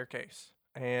of the staircase.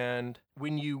 And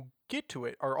when you get to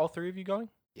it, are all three of you going?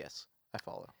 Yes, I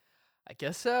follow. I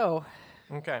guess so.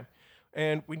 Okay.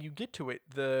 And when you get to it,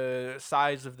 the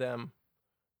size of them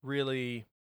really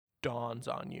dawns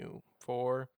on you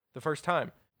for the first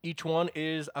time. Each one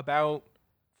is about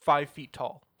 5 feet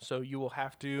tall. So you will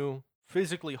have to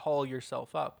physically haul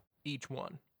yourself up, each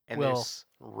one. And Well- there's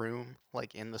room,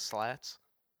 like, in the slats?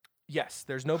 Yes,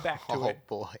 there's no back to Oh, it.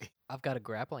 boy. I've got a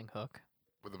grappling hook.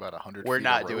 With about 100 We're feet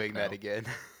not of doing rope that now. again.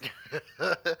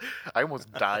 I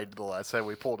almost died the last time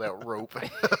we pulled out rope.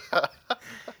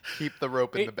 Keep the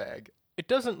rope in It- the bag. It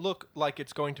doesn't look like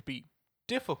it's going to be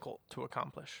difficult to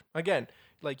accomplish. Again,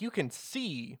 like you can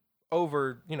see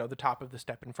over, the top of the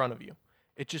step in front of you.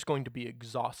 It's just going to be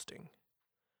exhausting.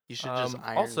 You should just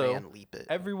Iron also, Man leap it.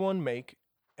 Everyone make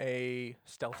a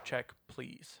stealth check,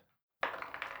 please.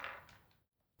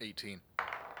 18.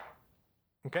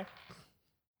 Okay?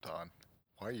 Don,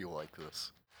 why are you like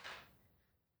this?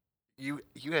 You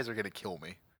guys are going to kill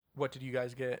me. What did you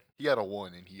guys get? He got a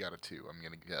 1 and he got a 2, I'm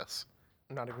going to guess.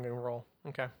 I'm not even going to roll.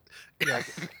 Okay.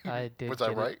 I did. Was I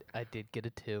get right? I did get a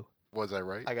 2. Was I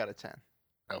right? I got a 10.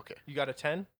 Okay. You got a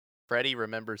 10? Freddy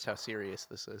remembers how serious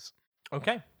this is.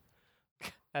 Okay.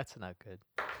 That's not good.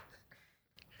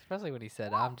 Especially when he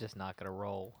said, "I'm just not gonna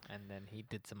roll," and then he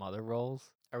did some other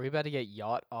rolls. Are we about to get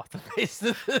yacht off the face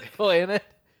of the planet?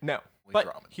 No. We But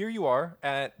drop it. here you are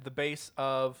at the base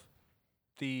of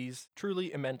these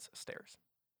truly immense stairs.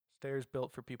 Stairs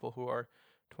built for people who are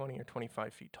 20 or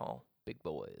 25 feet tall. Big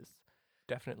boys.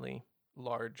 Definitely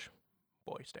large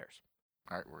boy stairs.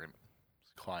 All right, we're going to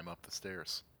climb up the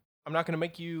stairs. I'm not going to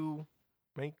make you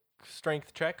make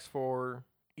strength checks for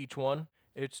each one.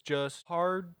 It's just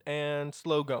hard and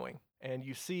slow going. And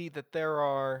you see that there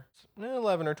are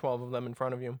 11 or 12 of them in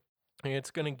front of you. And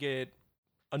it's going to get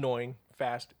annoying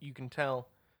fast, you can tell.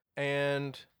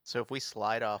 And So if we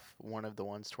slide off one of the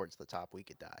ones towards the top, we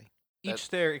could die. Each That-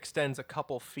 stair extends a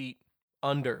couple feet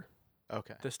under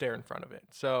Okay. the stair in front of it.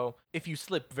 So if you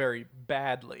slip very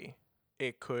badly,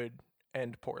 it could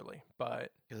end poorly.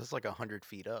 But Because it's like 100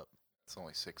 feet up. It's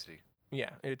only 60.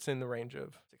 yeah, it's in the range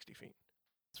of 60 feet.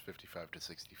 It's 55 to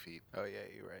 60 feet. Oh yeah,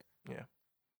 you're right.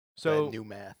 So New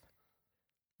math.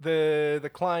 the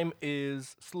climb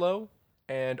is slow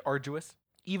and arduous.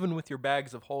 Even with your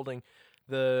bags of holding,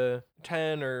 the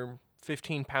 10 or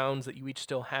 15 pounds that you each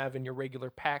still have in your regular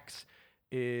packs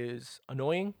is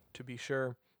annoying, to be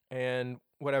sure. And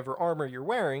whatever armor you're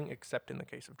wearing, except in the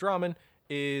case of Drummond,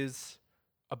 is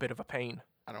a bit of a pain.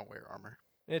 I don't wear armor.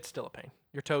 It's still a pain.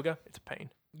 Your toga, it's a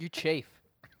pain. You chafe.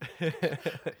 Do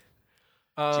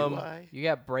I? You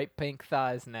got bright pink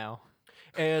thighs now.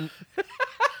 And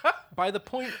by the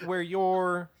point where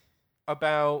you're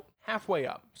about halfway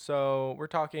up, so we're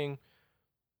talking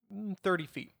 30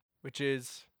 feet, which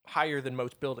is higher than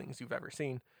most buildings you've ever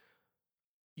seen,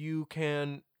 you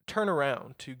can turn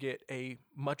around to get a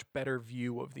much better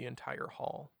view of the entire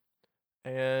hall.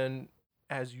 And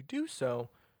as you do so,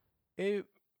 it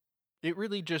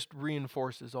really just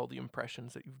reinforces all the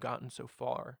impressions that you've gotten so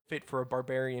far. Fit for a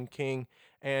barbarian king,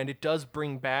 and it does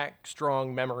bring back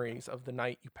strong memories of the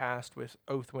night you passed with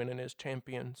Oathwin and his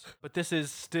champions. But this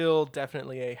is still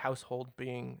definitely a household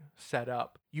being set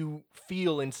up. You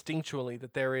feel instinctually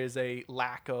that there is a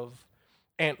lack of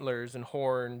antlers and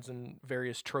horns and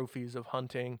various trophies of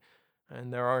hunting,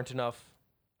 and there aren't enough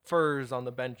furs on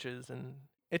the benches, and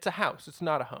it's a house, it's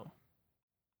not a home.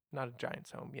 Not a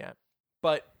giant's home yet.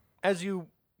 But as you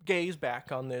gaze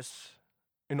back on this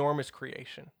enormous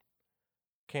creation,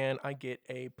 can I get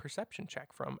a perception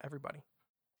check from everybody?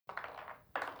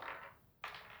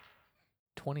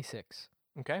 26.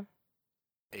 Okay?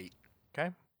 8.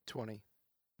 20.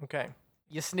 Okay.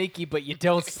 You sneaky, but you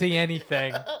don't see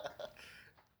anything.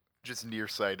 Just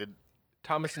nearsighted.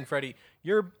 Thomas and Freddie,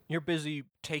 you're busy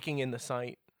taking in the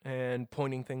sight and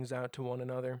pointing things out to one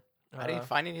another. I didn't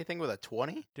find anything with a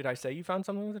 20. Did I say you found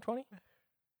something with a 20?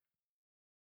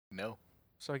 No.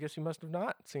 So I guess you must have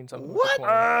not seen something What? with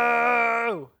a 20.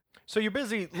 Oh! So you're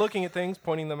busy looking at things,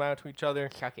 pointing them out to each other.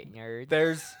 Chuck it, nerd.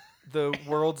 There's the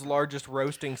world's largest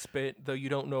roasting spit, though you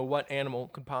don't know what animal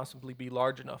could possibly be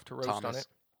large enough to roast on Thomas.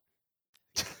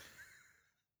 it.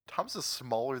 Tom's is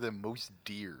smaller than most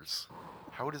deers.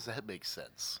 How does that make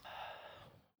sense?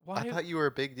 Why? I thought you were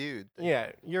a big dude.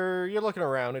 Yeah, you're looking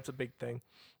around. It's a big thing.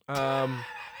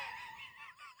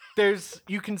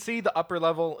 You can see the upper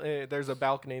level. There's a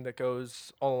balcony that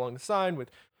goes all along the side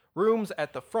with rooms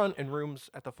at the front and rooms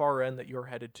at the far end that you're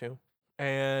headed to.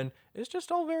 And it's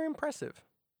just all very impressive.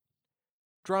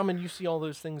 Drummond, you see all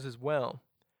those things as well.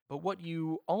 But what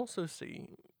you also see,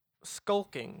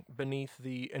 skulking beneath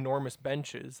the enormous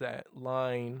benches that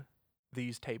line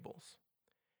these tables,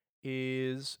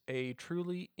 is a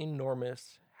truly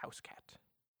enormous house cat.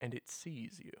 And it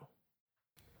sees you.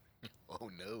 Oh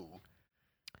no.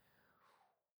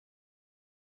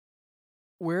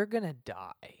 We're gonna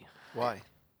die. Why?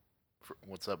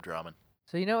 What's up, Drummond?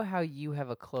 So you know how you have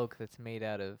a cloak that's made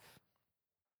out of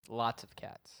lots of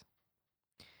cats?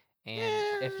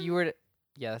 And if you were to...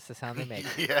 Yeah, that's the sound they make.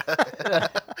 Yeah.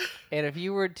 And if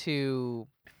you were to,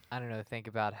 I don't know, think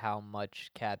about how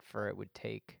much cat fur it would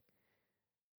take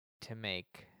to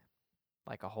make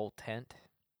like a whole tent,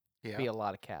 it'd be Yeah. a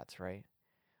lot of cats, right?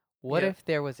 What Yeah. if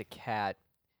there was a cat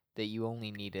that you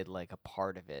only needed like a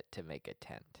part of it to make a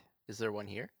tent? Is there one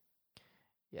here?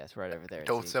 Yes, right over there. it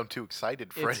Don't sees- sound too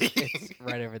excited, it's- Freddy. it's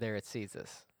right over there. It sees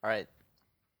us. All right.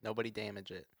 Nobody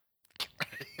damage it.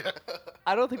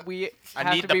 I don't think we I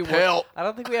have need to the be pill. I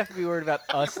don't think we have to be worried about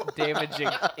us damaging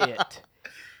it.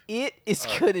 It is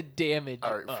Alright. gonna damage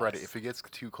All right, us. Freddy, if it gets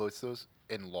too close to us,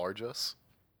 enlarge us,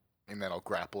 and then I'll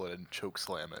grapple it and choke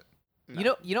slam it.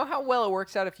 You know how well it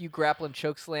works out if you grapple and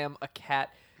choke slam a cat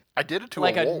I did it to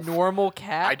like a a wolf. normal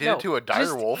cat. I did it No, to a dire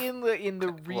just wolf. in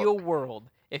the real world.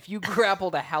 If you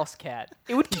grappled a house cat,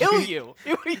 it would kill you.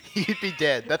 It would, You'd be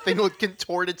dead. That thing would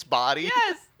contort its body.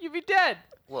 yes, you'd be dead.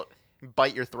 Look,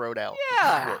 Bite your throat out.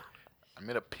 Yeah. look, I'm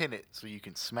gonna pin it so you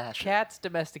can smash Cats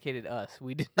domesticated us.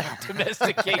 We did not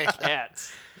domesticate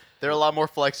cats. They're a lot more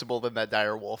flexible than that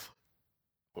dire wolf.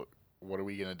 it. What are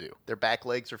we gonna do? Their back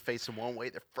legs are facing one way,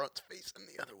 their front's facing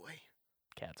the other way.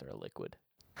 Cats are a liquid.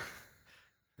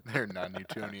 They're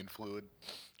non-Newtonian fluid.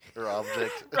 They're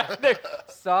object. They're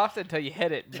soft until you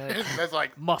hit it. And then That's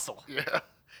like, muscle. yeah.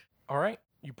 All right.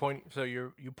 You point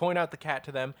out the cat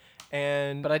to them,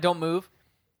 and But I don't move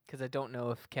because I don't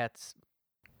know if cats'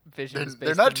 vision is They're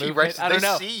based not on movement. T-Rex. I They don't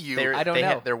know. see you. I don't they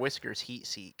know. Their whiskers heat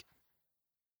seek.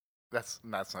 That's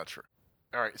not true.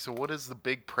 All right, so what is the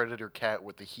big predator cat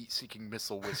with the heat-seeking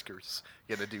missile whiskers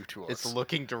gonna do to us? It's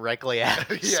looking directly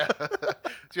at us. Yeah.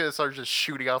 It's gonna start just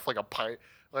shooting off like a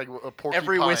like a porcupine.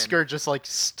 Every whisker just like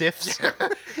stiffs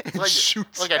and like,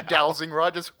 shoots like a out. dowsing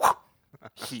rod, just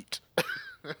heat.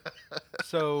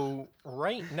 So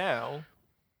right now,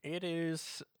 it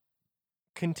is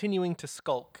continuing to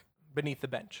skulk beneath the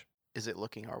bench. Is it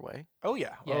looking our way? Oh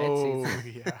yeah. Yeah, oh it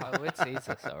sees yeah. Oh, it sees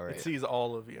us already. It sees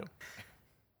all of you.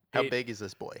 How It- big is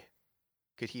this boy?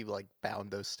 Could he like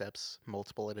bound those steps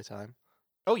multiple at a time?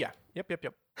 Oh yeah. Yep.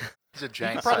 He's a You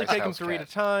giant. could probably sized take him house 3 at a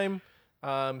cat.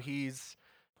 time. He's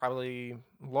probably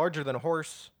larger than a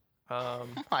horse, Oh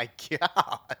my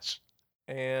gosh!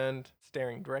 and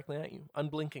staring directly at you,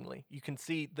 unblinkingly. You can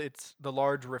see it's the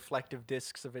large reflective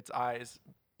discs of its eyes,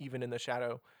 even in the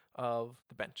shadow of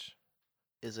the bench.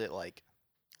 Is it like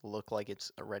look like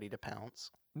it's ready to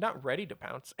pounce? Not ready to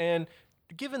pounce, and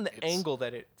given the It's- angle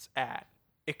that it's at,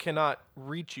 it cannot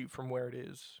reach you from where it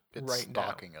is It's right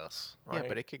stalking us. now. Yeah, right?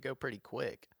 but it could go pretty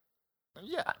quick.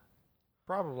 Yeah.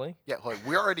 Probably. Yeah, like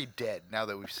we're already dead now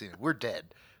that we've seen it. We're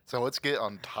dead. So let's get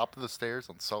on top of the stairs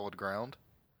on solid ground.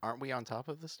 Aren't we on top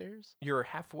of the stairs? You're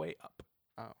halfway up.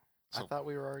 I So- thought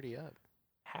we were already up.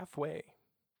 Halfway.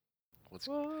 Let's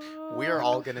We are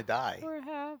all gonna die. We're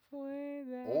halfway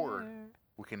there. Or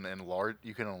we can enlarge.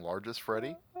 You can enlarge us,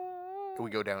 Freddy. And we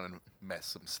go down and mess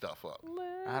some stuff up.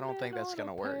 I don't think that's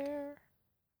gonna work.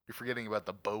 You're forgetting about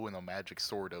the bow and the magic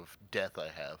sword of death I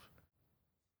have.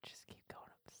 Just keep going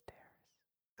up the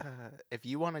stairs. If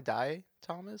you want to die,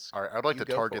 Thomas, All right, I'd like You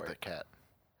to go target for the it. cat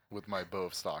with my bow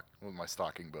of stock, with my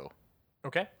stalking bow.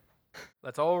 Okay.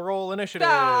 Let's all roll initiative.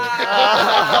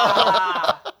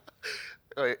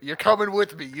 You're coming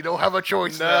with me. You don't have a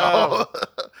choice No. now.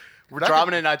 We're not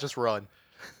Drummond and I just run.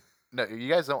 No, you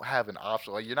guys don't have an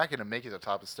option. Like, you're not going to make it to the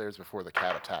top of the stairs before the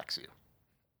cat attacks you.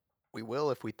 We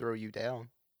will if we throw you down.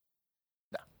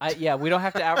 Yeah, we don't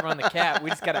have to outrun the cat. We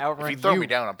just gotta If outrun you throw me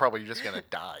down, I'm probably just going to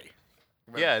die.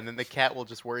 Yeah, and then the cat will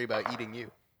just worry about eating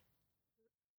you.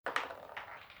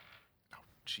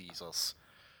 Jesus.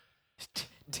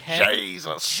 10.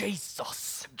 Jesus.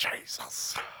 Jesus.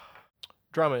 Jesus.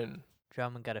 Drummond.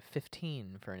 Drummond got a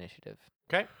 15 for initiative.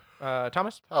 Okay.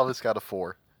 Thomas. Oh, this got a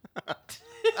 4.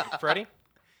 Freddy.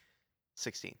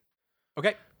 16.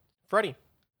 Okay. Freddy.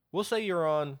 We'll say you're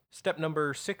on step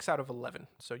number 6 out of 11.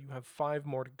 So you have 5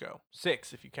 more to go.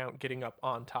 6 if you count getting up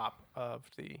on top of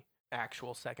the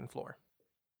actual second floor.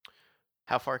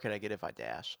 How far could I get if I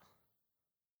dash?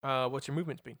 What's your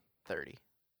movement speed? 30.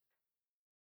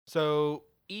 So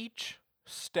each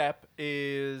step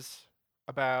is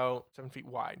about 7 feet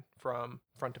wide from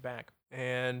front to back.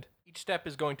 And each step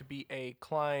is going to be a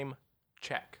climb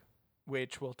check,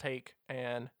 which will take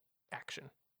an action.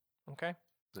 Okay?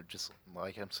 They're just,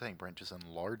 like I'm saying, Brent, just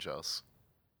enlarge us.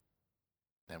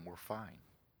 Then we're fine.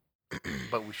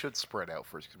 But we should spread out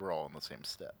first because we're all on the same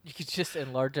step. You could just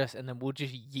enlarge us, and then we'll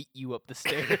just yeet you up the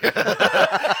stairs.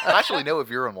 Actually, no, if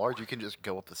you're enlarged, you can just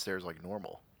go up the stairs like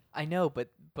normal. I know, but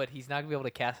he's not gonna be able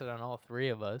to cast it on all 3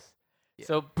 of us. Yeah.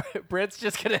 So Brent's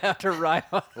just gonna have to ride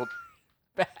on Well-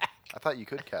 back. I thought you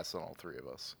could cast on all 3 of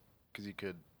us because you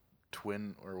could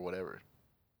twin or whatever.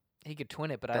 He could twin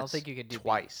it, but I don't That's think you can do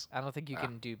twice. I don't think you Ah.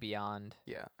 can do beyond.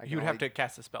 Yeah. You would have to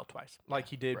cast the spell twice, like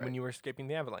he did when right. you were escaping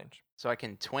the avalanche. So I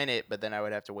can twin it, but then I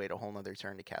would have to wait a whole nother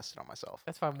turn to cast it on myself.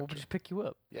 That's fine. We'll just pick you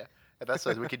up. At that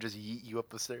size, we could just yeet you up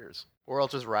the stairs. Or I'll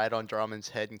just ride on Drummond's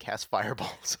head and cast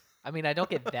fireballs. I mean, I don't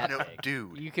get that No, big.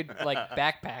 dude. You could like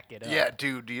backpack it up. Yeah,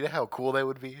 dude, do you know how cool that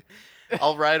would be?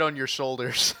 I'll ride on your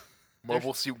shoulders.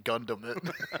 Mobile Suit Gundam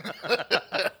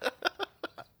it.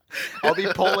 I'll be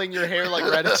pulling your hair like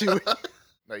Ratatouille.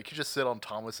 No, you could just sit on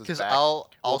Thomas's Because back. I'll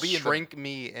We'll be in the- shrink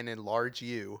me and enlarge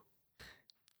you,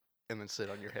 and then sit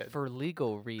on your head. For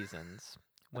legal reasons,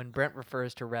 when Brent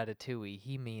refers to ratatouille,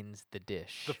 he means the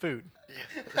dish. The food.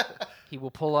 He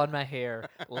will pull on my hair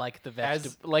like the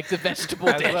As- vegetable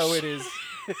As dish. though it is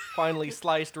finely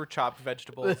sliced or chopped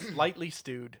vegetables, lightly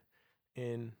stewed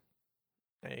in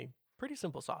a pretty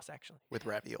simple sauce, actually. With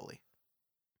ravioli.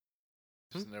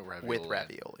 There's no ravioli. With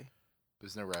ravioli.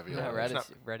 There's no ravioli. No, it's not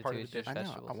ratatouille part of is the just dish. I know.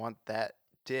 vegetables. I want that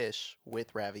dish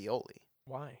with ravioli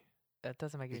Why? That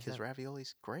doesn't make any because sense.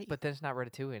 ravioli's great. But then it's not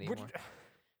ratatouille anymore.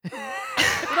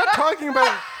 We're not talking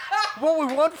about what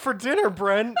we want for dinner,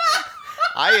 Brent.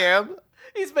 I am.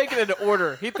 He's making an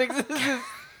order. He thinks this is.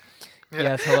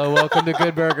 Yes, hello, welcome to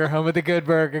Good Burger, home of the Good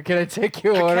Burger. Can I take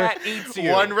your The order? cat eats you.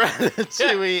 One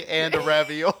ratatouille and a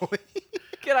ravioli.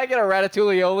 Can I get a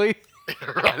ratatouille?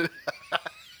 Right.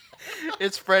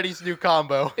 It's Freddy's new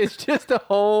combo. It's just a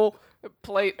whole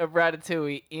plate of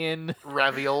ratatouille in.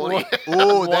 Ravioli.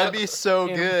 Ooh, One that'd be so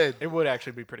in- good. It would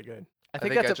actually be pretty good. I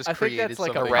think think I that's just I think created that's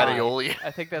like a something. pie. Ravioli.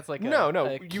 I think that's like No,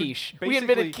 a you quiche. We basically-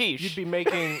 invented quiche. You'd be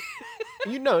making.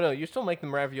 You still make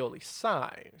them ravioli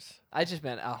size. I just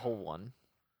meant a whole one.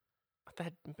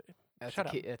 That That's Shut a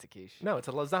up. That's a quiche. no, it's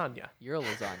a lasagna. You're a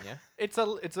lasagna. It's a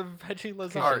veggie All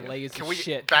lasagna. right. layers Can of we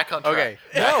shit. back on track? Okay.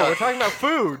 No, we're talking about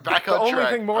food. Back the on only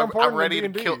track. thing more I'm important ready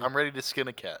than to D&D. kill. I'm ready to skin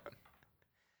a cat.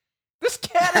 This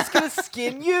cat is gonna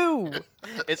skin you.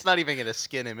 It's not even gonna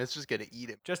skin him. It's just gonna eat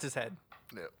him. Just his head.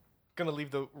 No. Gonna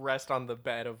leave the rest on the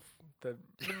bed of the.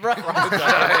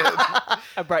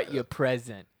 I brought you a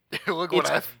present. Look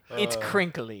what It's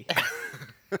crinkly.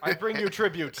 I bring you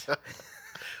tribute.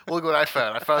 look what I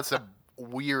found. I found some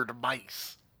weird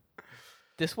mice.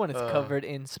 This one is covered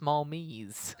in small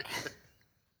me's.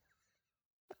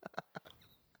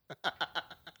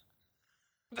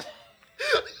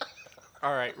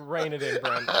 All right, rein it in,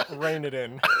 Brent. Rein it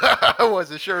in. I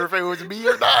wasn't sure if it was me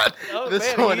or not. Oh,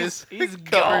 This man, one he's is covered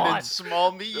covered in in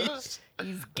small meats.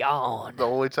 He's gone. The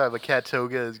only time a cat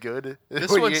toga is good. is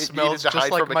This when one you need smells to just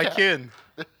hide like from a my cat. kin.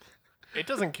 It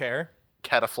doesn't care.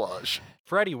 Camouflage.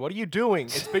 Freddy, what are you doing?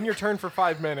 It's been your turn for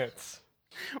 5 minutes.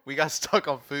 We got stuck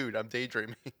on food. I'm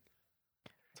daydreaming.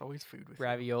 It's always food with you.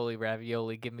 Ravioli,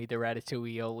 ravioli, give me the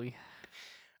ratatouille.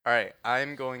 All right,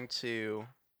 I'm going to.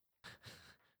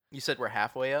 You said we're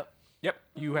halfway up. Yep,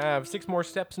 you have 6 more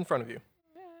steps in front of you.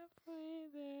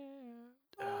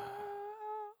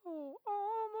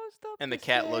 And the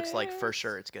cat looks like for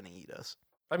sure it's gonna eat us.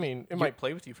 I mean, it might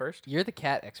play with you first. You're the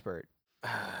cat expert.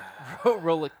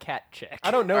 Roll a cat check. I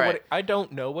don't know All what right. I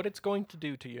don't know what it's going to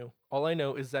do to you. All I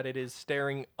know is that it is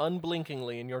staring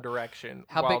unblinkingly in your direction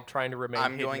How while big- trying to remain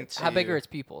I'm hidden. going to. How big are its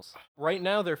pupils? Right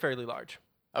now, they're fairly large.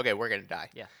 Okay, we're gonna die.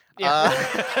 Yeah. Uh,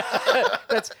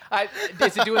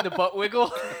 Is it doing the butt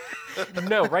wiggle?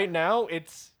 No, right now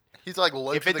it's He's like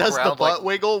low if to it the does the ground, butt like,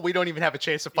 wiggle, we don't even have a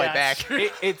chance to fight Yeah, back.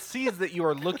 it sees that you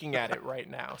are looking at it right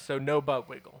now, so no butt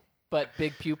wiggle, But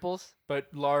big pupils? but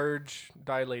large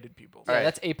dilated pupils. Yeah, Alright.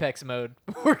 that's apex mode.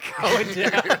 We're going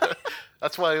down.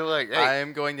 That's why you're like, hey, I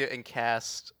am going to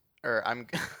encast, or I'm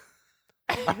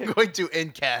going to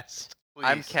encast.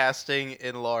 I'm please. casting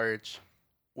enlarge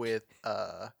with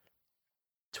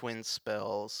twin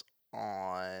spells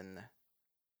on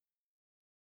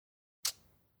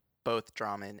both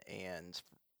Drummond and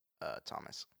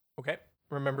Thomas. Okay.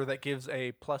 Remember that gives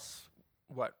a plus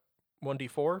what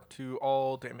 1d4 to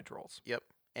all damage rolls. Yep,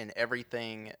 and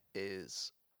everything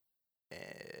is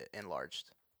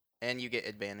enlarged, and you get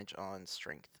advantage on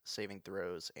strength saving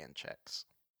throws and checks.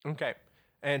 Okay.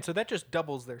 And so that just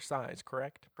doubles their size,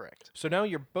 correct? Correct. So now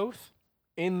you're both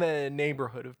in the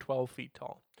neighborhood of 12 feet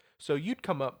tall. So you'd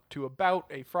come up to about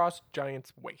a frost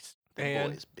giant's waist. The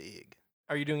And boy is big.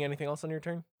 are you doing anything else on your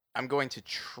turn? I'm going to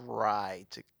try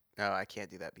to. No, I can't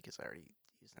do that because I already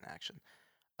used an action.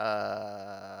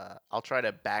 I'll try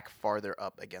to back farther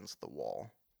up against the wall.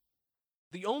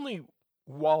 The only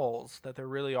walls that there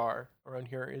really are around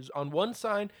here is on one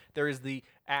side there is the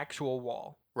actual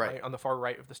wall, Right. on the far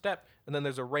right of the step, and then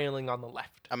there's a railing on the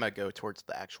left. I'm gonna go towards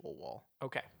the actual wall.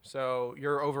 Okay, so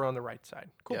you're over on the right side.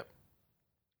 Cool. Yep.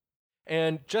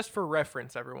 And just for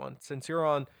reference, everyone, since you're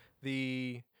on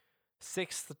the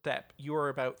 6th step, you are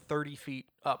about 30 feet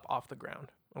up off the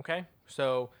ground. Okay,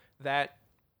 so that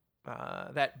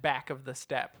back of the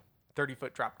step,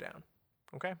 30-foot drop down.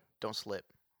 Okay, Don't slip.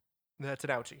 that's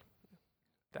an ouchie.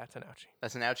 That's an ouchie.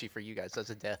 That's an ouchie for you guys. That's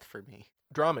a death for me.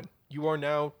 Drummond, you are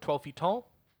now 12 feet tall,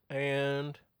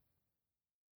 and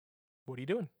what are you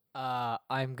doing?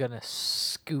 I'm gonna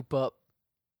scoop up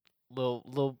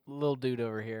little dude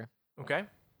over here. Okay,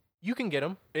 you can get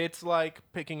him. It's like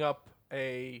picking up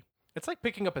a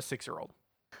 6-year-old.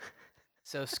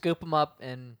 So scoop him up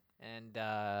and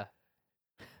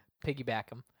piggyback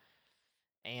him,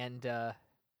 and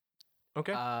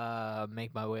Okay,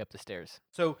 make my way up the stairs.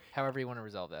 so However you want to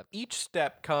resolve that. each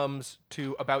step comes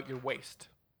to about your waist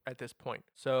at this point.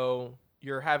 So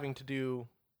you're having to do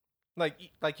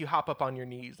like you hop up on your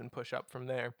knees and push up from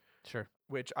there, Sure.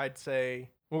 which I'd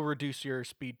say will reduce your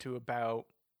speed to about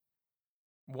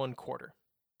 1/4.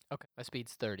 Okay. My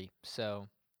speed's 30. So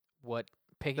what?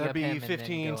 Picking That'd up be him and then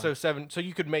 15, going- so 7. So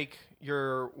you could make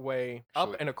your way up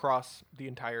Actually- and across the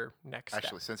entire next step.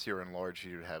 Actually, since you're enlarged,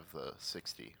 you'd have the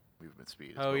 60 movement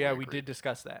speed. is Oh what yeah, we we agreed. did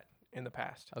discuss that in the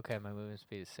past. Okay, my movement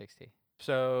speed is 60.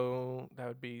 So that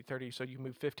would be 30. So you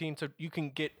move 15. So you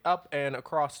can get up and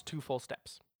across 2 full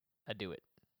steps. I do it.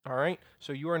 All right.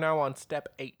 So you are now on step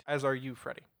 8, as are you,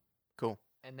 Freddy. Cool.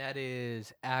 And that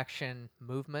is action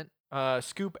movement.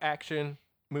 Scoop, action,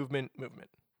 movement,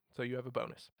 movement. So so you have a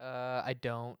bonus. I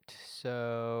don't.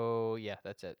 So yeah,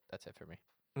 that's it. That's it for me.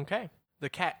 Okay. The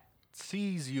cat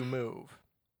sees you move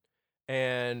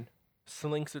and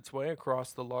slinks its way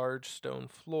across the large stone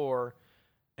floor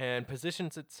and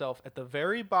positions itself at the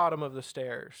very bottom of the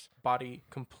stairs, body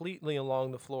completely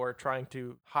along the floor, trying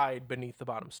to hide beneath the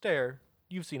bottom stair.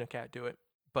 You've seen a cat do it,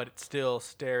 but it's still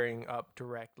staring up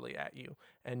directly at you.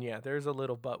 And yeah, there's a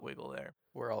little butt wiggle there.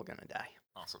 We're all gonna die.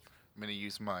 Awesome. I'm going to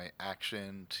use my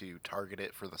action to target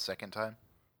it for the second time.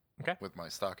 Okay. With my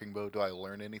stalking bow. Do I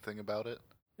learn anything about it?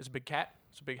 It's a big cat.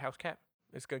 It's a big house cat.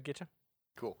 It's going to get you.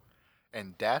 Cool.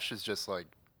 And dash is just like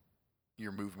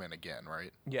your movement again,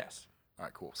 right? Yes. All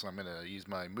right, cool. So I'm going to use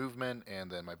my movement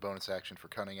and then my bonus action for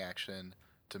cunning action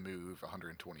to move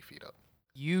 120 feet up.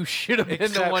 You should have been the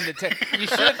Except- one to take. You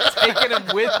should have taken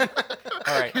him with.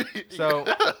 All right. So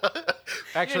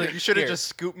actually, You should have here. just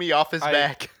scooped me off his I-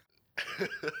 back.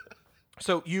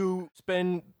 So you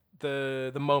spend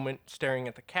the moment staring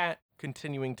at the cat,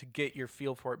 continuing to get your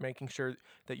feel for it, making sure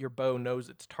that your bow knows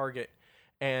its target,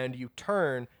 and you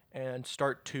turn and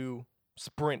start to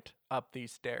sprint up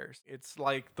these stairs. It's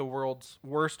like the world's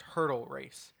worst hurdle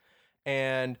race.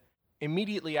 And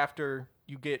immediately after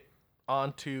you get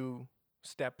onto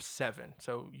step 7,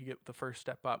 so you get the first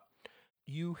step up,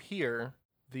 you hear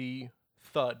the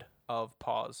thud of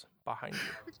paws behind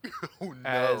you. Oh,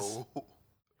 As- no.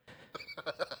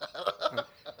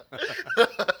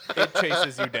 It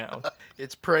chases you down.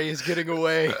 Its prey is getting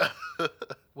away.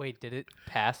 Wait, did it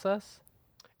pass us?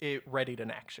 It readied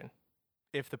an action.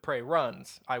 If the prey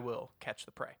runs, I will catch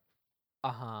the prey.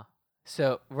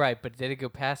 So right, but did it go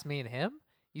past me and him?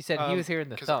 You said he was here in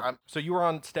the 'cause thumb. I'm- So you are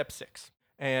on step 6.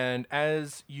 And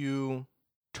as you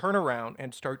turn around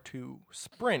and start to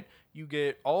sprint, you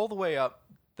get all the way up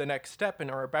the next step and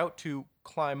are about to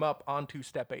climb up onto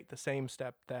step 8, the same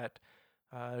step that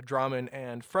Drummond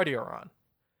and Freddy are on,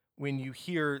 when you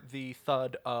hear the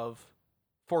thud of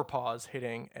forepaws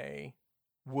hitting a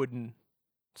wooden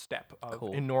step of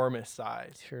Cool. enormous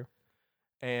size. Sure.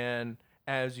 And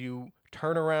as you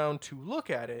turn around to look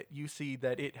at it, you see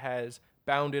that it has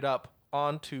bounded up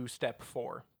onto step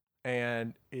 4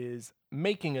 and is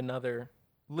making another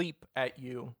leap at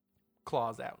you,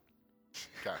 claws out.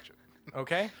 Gotcha.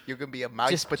 Okay? You can be a mouse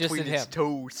Just between at its him.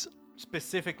 toes.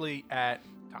 Specifically at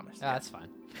Thomas. That's fine.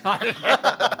 Not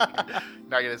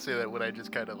gonna say that when I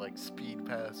just kind of like speed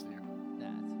past you.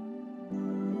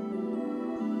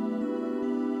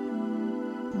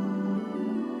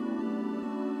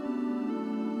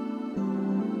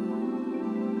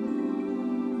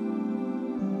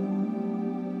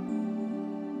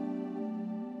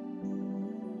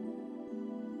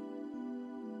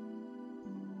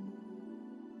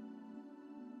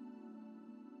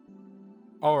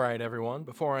 All right, everyone.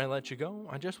 Before I let you go,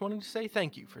 I just wanted to say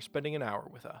thank you for spending an hour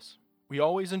with us. We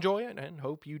always enjoy it and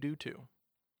hope you do too.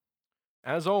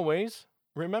 As always,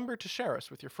 remember to share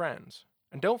us with your friends.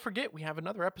 And don't forget, we have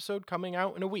another episode coming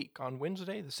out in a week on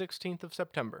Wednesday, the 16th of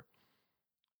September.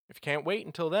 If you can't wait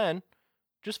until then,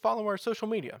 just follow our social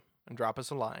media and drop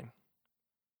us a line.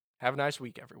 Have a nice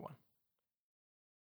week, everyone.